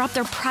X just dropped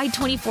their Pride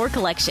 24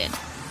 collection,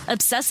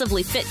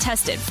 obsessively fit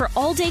tested for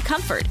all day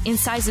comfort in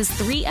sizes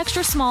 3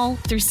 extra small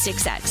through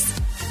 6X.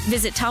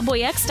 Visit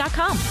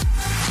tomboyx.com.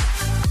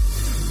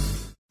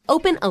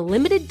 Open a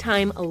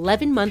limited-time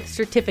 11-month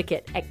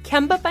certificate at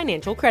Kemba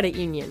Financial Credit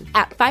Union.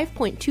 At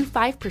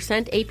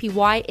 5.25%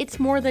 APY, it's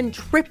more than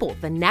triple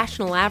the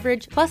national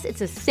average, plus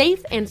it's a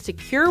safe and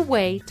secure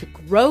way to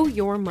grow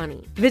your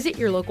money. Visit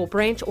your local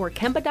branch or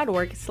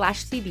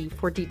kemba.org/CD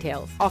for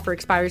details. Offer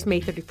expires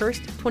May 31st,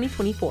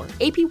 2024.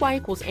 APY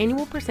equals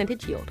annual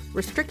percentage yield.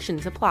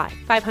 Restrictions apply.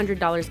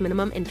 $500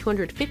 minimum and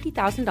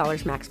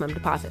 $250,000 maximum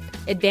deposit.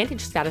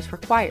 Advantage status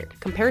required.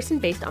 Comparison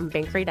based on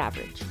bank rate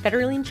average.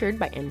 Federally insured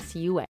by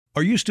NCUA.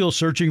 Are you still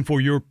searching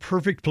for your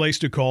perfect place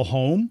to call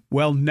home?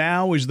 Well,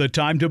 now is the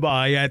time to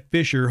buy at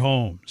Fisher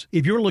Homes.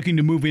 If you're looking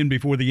to move in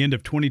before the end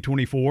of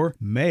 2024,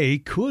 May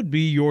could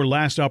be your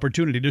last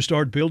opportunity to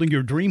start building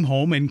your dream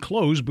home and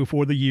close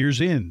before the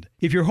year's end.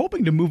 If you're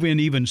hoping to move in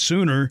even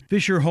sooner,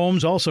 Fisher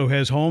Homes also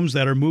has homes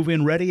that are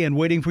move-in ready and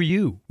waiting for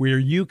you, where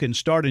you can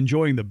start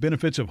enjoying the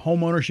benefits of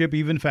homeownership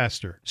even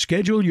faster.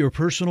 Schedule your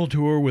personal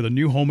tour with a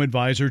new home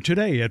advisor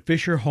today at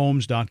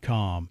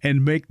FisherHomes.com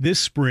and make this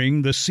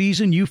spring the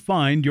season you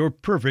find your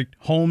perfect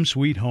home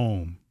sweet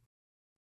home.